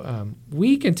 And so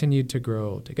we continued to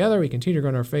grow together. We continued to grow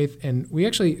in our faith. And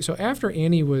so after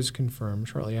Annie was confirmed,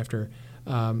 shortly after,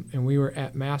 and we were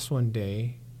at Mass one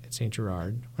day at St.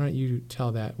 Gerard. Why don't you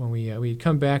tell that when we'd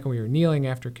come back and we were kneeling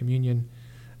after communion,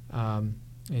 and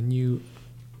you...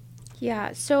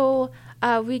 Yeah, so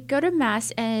we go to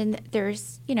Mass, and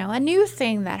there's, a new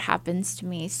thing that happens to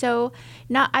me. So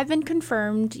I've been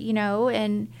confirmed,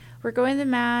 and we're going to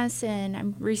Mass, and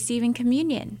I'm receiving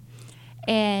communion.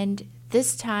 And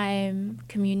this time,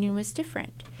 communion was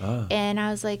different. And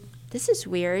I was like, this is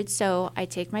weird. So I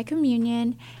take my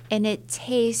communion, and it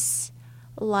tastes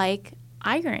like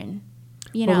iron.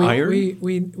 Iron?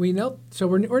 We knelt, so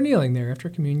we're kneeling there after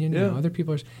communion. Yeah. Other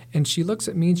people are, and she looks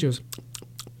at me and she goes,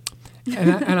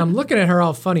 and I'm looking at her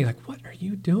all funny, like, what are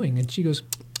you doing? And she goes,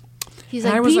 he's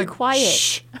like, be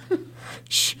quiet.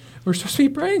 Shh, we're supposed to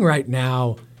be praying right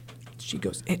now. She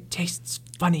goes, it tastes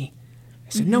funny. I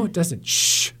said, no, it doesn't.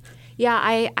 Shh.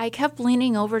 Yeah, I kept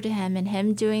leaning over to him, and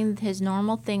him doing his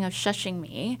normal thing of shushing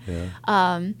me.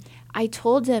 Yeah. I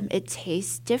told him it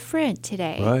tastes different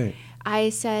today. Right. I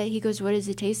said, he goes, what does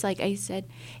it taste like? I said,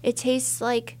 it tastes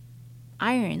like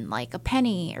iron, like a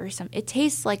penny or something. It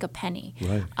tastes like a penny.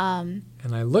 Right. And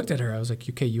I looked at her. I was like,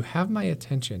 okay, you have my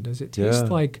attention. Does it taste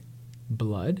like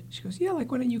blood? She goes, yeah,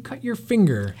 like when you cut your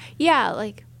finger. Yeah,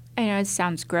 like, I know it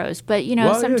sounds gross, but,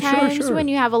 sometimes sure. When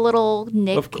you have a little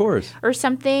nick of course. Or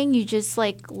something, you just,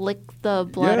 lick the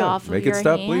blood off of your hand. Make it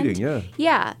stop bleeding, yeah.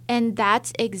 Yeah, and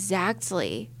that's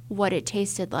exactly what it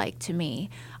tasted like to me.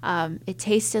 It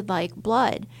tasted like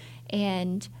blood.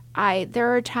 And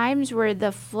there are times where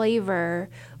the flavor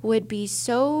would be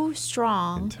so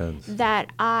strong intense, that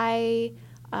I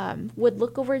would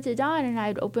look over to Don, and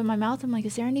I'd open my mouth. I'm like,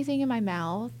 is there anything in my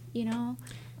mouth,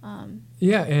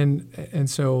 Yeah, and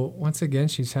so once again,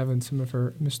 she's having some of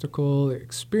her mystical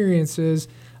experiences,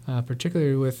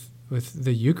 particularly with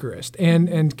the Eucharist,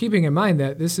 and keeping in mind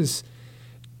that this is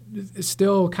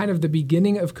still kind of the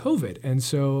beginning of COVID, and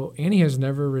so Annie has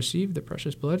never received the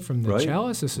precious blood from the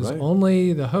chalice. This is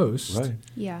only the host,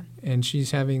 Yeah, and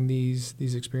she's having these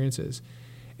experiences,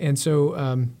 and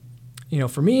so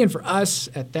for me and for us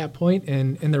at that point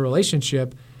in the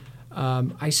relationship,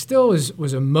 I still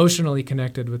was emotionally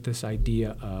connected with this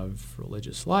idea of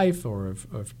religious life or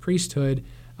of priesthood,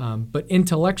 but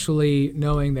intellectually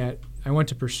knowing that I want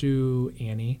to pursue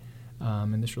Annie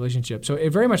in this relationship. So it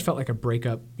very much felt like a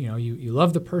breakup. You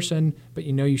love the person, but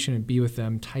you shouldn't be with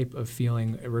them type of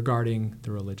feeling regarding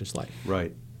the religious life.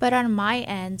 Right. but on my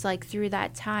end, like through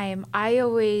that time, I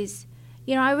always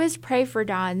pray for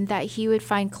Don that he would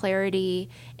find clarity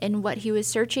in what he was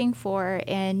searching for.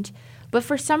 But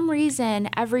for some reason,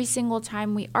 every single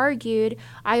time we argued,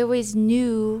 I always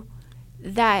knew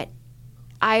that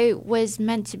I was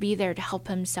meant to be there to help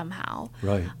him somehow.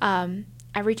 Right.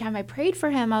 Every time I prayed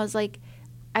for him, I was like,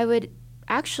 I would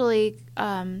actually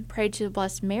pray to the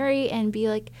Blessed Mary and be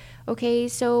like, okay,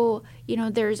 so,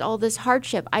 there's all this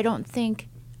hardship. I don't think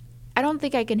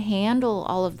I can handle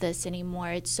all of this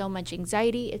anymore. It's so much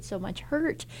anxiety. It's so much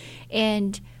hurt.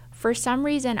 And for some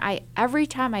reason, every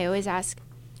time I always ask,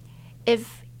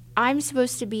 if I'm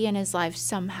supposed to be in his life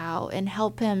somehow and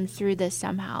help him through this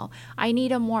somehow, I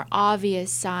need a more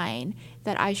obvious sign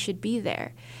that I should be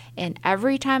there. And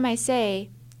every time I say,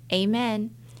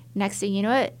 amen, next thing you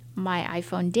know it, my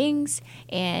iPhone dings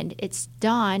and it's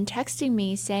Dawn texting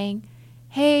me saying,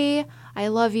 hey, I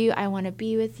love you. I want to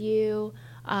be with you.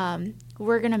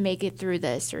 We're going to make it through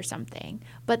this or something.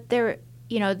 But there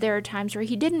are times where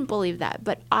he didn't believe that.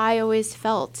 But I always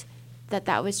felt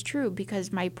that was true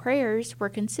because my prayers were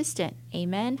consistent.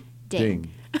 Amen. Ding.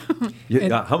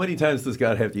 How many times does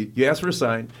God have you ask for a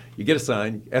sign, you get a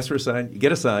sign, you ask for a sign, you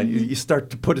get a sign, Mm-hmm. you start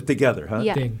to put it together, huh?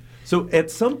 Yeah. Ding. So at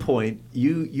some point,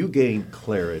 you gain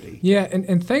clarity. Yeah,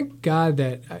 and thank God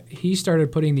that he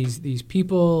started putting these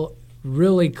people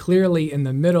really clearly in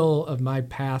the middle of my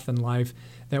path in life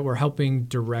that were helping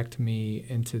direct me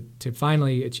into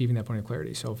finally achieving that point of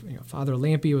clarity. So, Father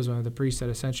Lampy was one of the priests at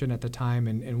Ascension at the time,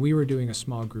 and we were doing a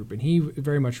small group, and he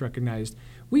very much recognized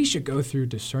we should go through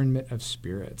discernment of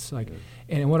spirits.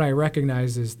 And what I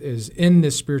recognized is in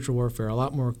this spiritual warfare a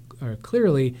lot more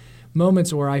clearly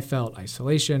moments where I felt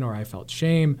isolation or I felt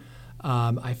shame.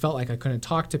 I felt like I couldn't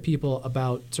talk to people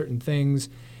about certain things,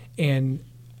 and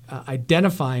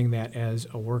identifying that as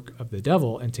a work of the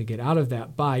devil, and to get out of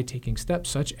that by taking steps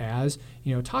such as,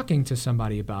 talking to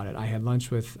somebody about it. I had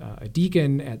lunch with a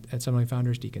deacon at Assembly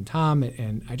Founders, Deacon Tom,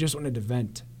 and I just wanted to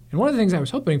vent. And one of the things I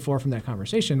was hoping for from that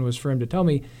conversation was for him to tell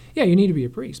me, yeah, you need to be a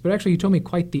priest. But actually he told me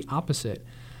quite the opposite.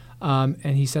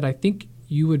 And he said, I think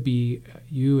you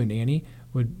and Annie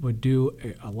would do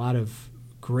a lot of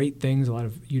great things,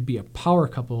 you'd be a power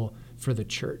couple for the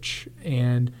church.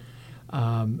 And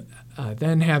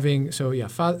then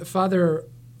Father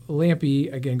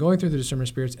Lampy, again, going through the discernment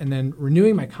of spirits and then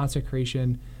renewing my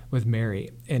consecration with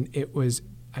Mary. And it was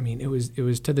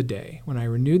to the day. When I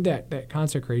renewed that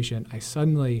consecration, I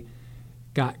suddenly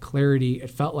got clarity. It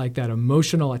felt like that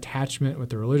emotional attachment with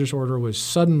the religious order was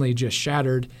suddenly just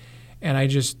shattered. And I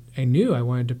knew I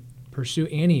wanted to pursue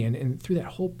Annie. And through that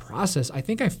whole process, I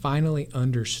think I finally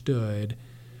understood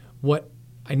what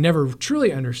I never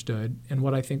truly understood, and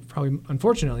what I think probably,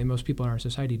 unfortunately, most people in our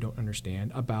society don't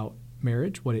understand about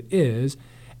marriage, what it is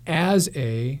as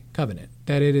a covenant,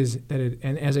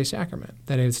 and as a sacrament,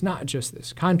 that it's not just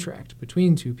this contract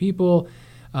between two people,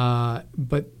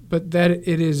 but that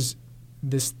it is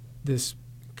this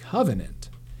covenant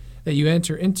that you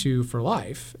enter into for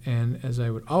life. And as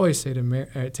I would always say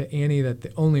to Annie, that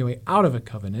the only way out of a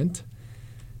covenant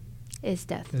Is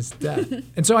death.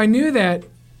 And so I knew that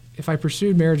if I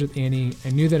pursued marriage with Annie, I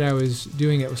knew that I was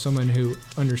doing it with someone who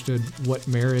understood what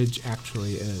marriage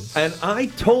actually is. And I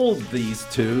told these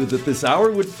two that this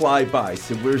hour would fly by,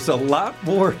 so there's a lot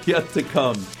more yet to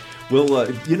come. We'll,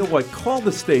 call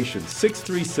the station,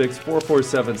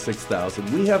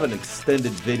 636-447-6000. We have an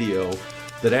extended video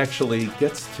that actually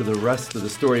gets to the rest of the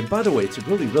story. And by the way, it's a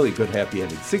really, really good happy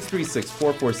ending.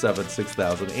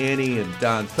 636-447-6000. Annie and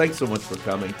Don, thanks so much for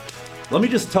coming. Let me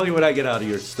just tell you what I get out of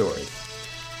your story.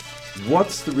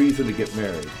 What's the reason to get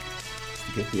married?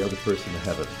 To get the other person to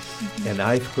heaven. Mm-hmm. And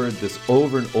I've heard this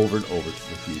over and over and over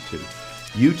with you two.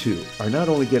 You two are not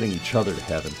only getting each other to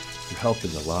heaven, you're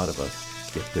helping a lot of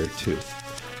us get there too.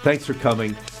 Thanks for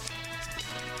coming.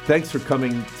 Thanks for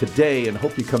coming today, and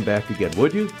hope you come back again,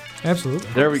 would you?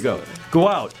 Absolutely. There we go. Go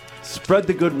out, spread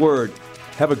the good word,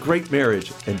 have a great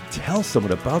marriage, and tell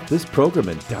someone about this program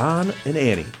and Don and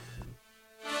Annie.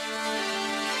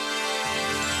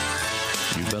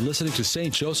 You've been listening to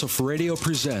St. Joseph Radio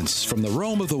Presents from the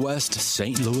Rome of the West,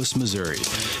 St. Louis, Missouri.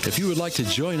 If you would like to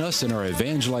join us in our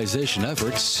evangelization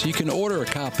efforts, you can order a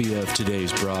copy of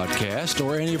today's broadcast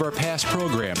or any of our past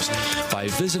programs by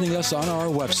visiting us on our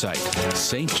website,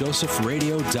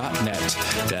 stjosephradio.net.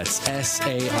 That's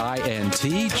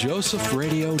S-A-I-N-T,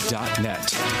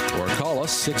 josephradio.net. Or call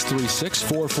us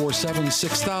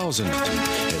 636-447-6000.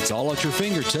 It's all at your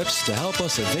fingertips to help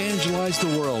us evangelize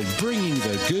the world, bringing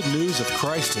the good news of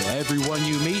Christ to everyone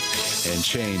you meet and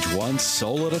change one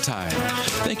soul at a time.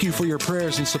 Thank you for your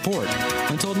prayers and support.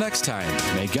 Until next time,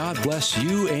 may God bless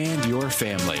you and your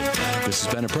family. This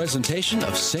has been a presentation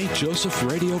of St. Joseph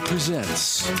Radio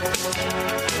Presents.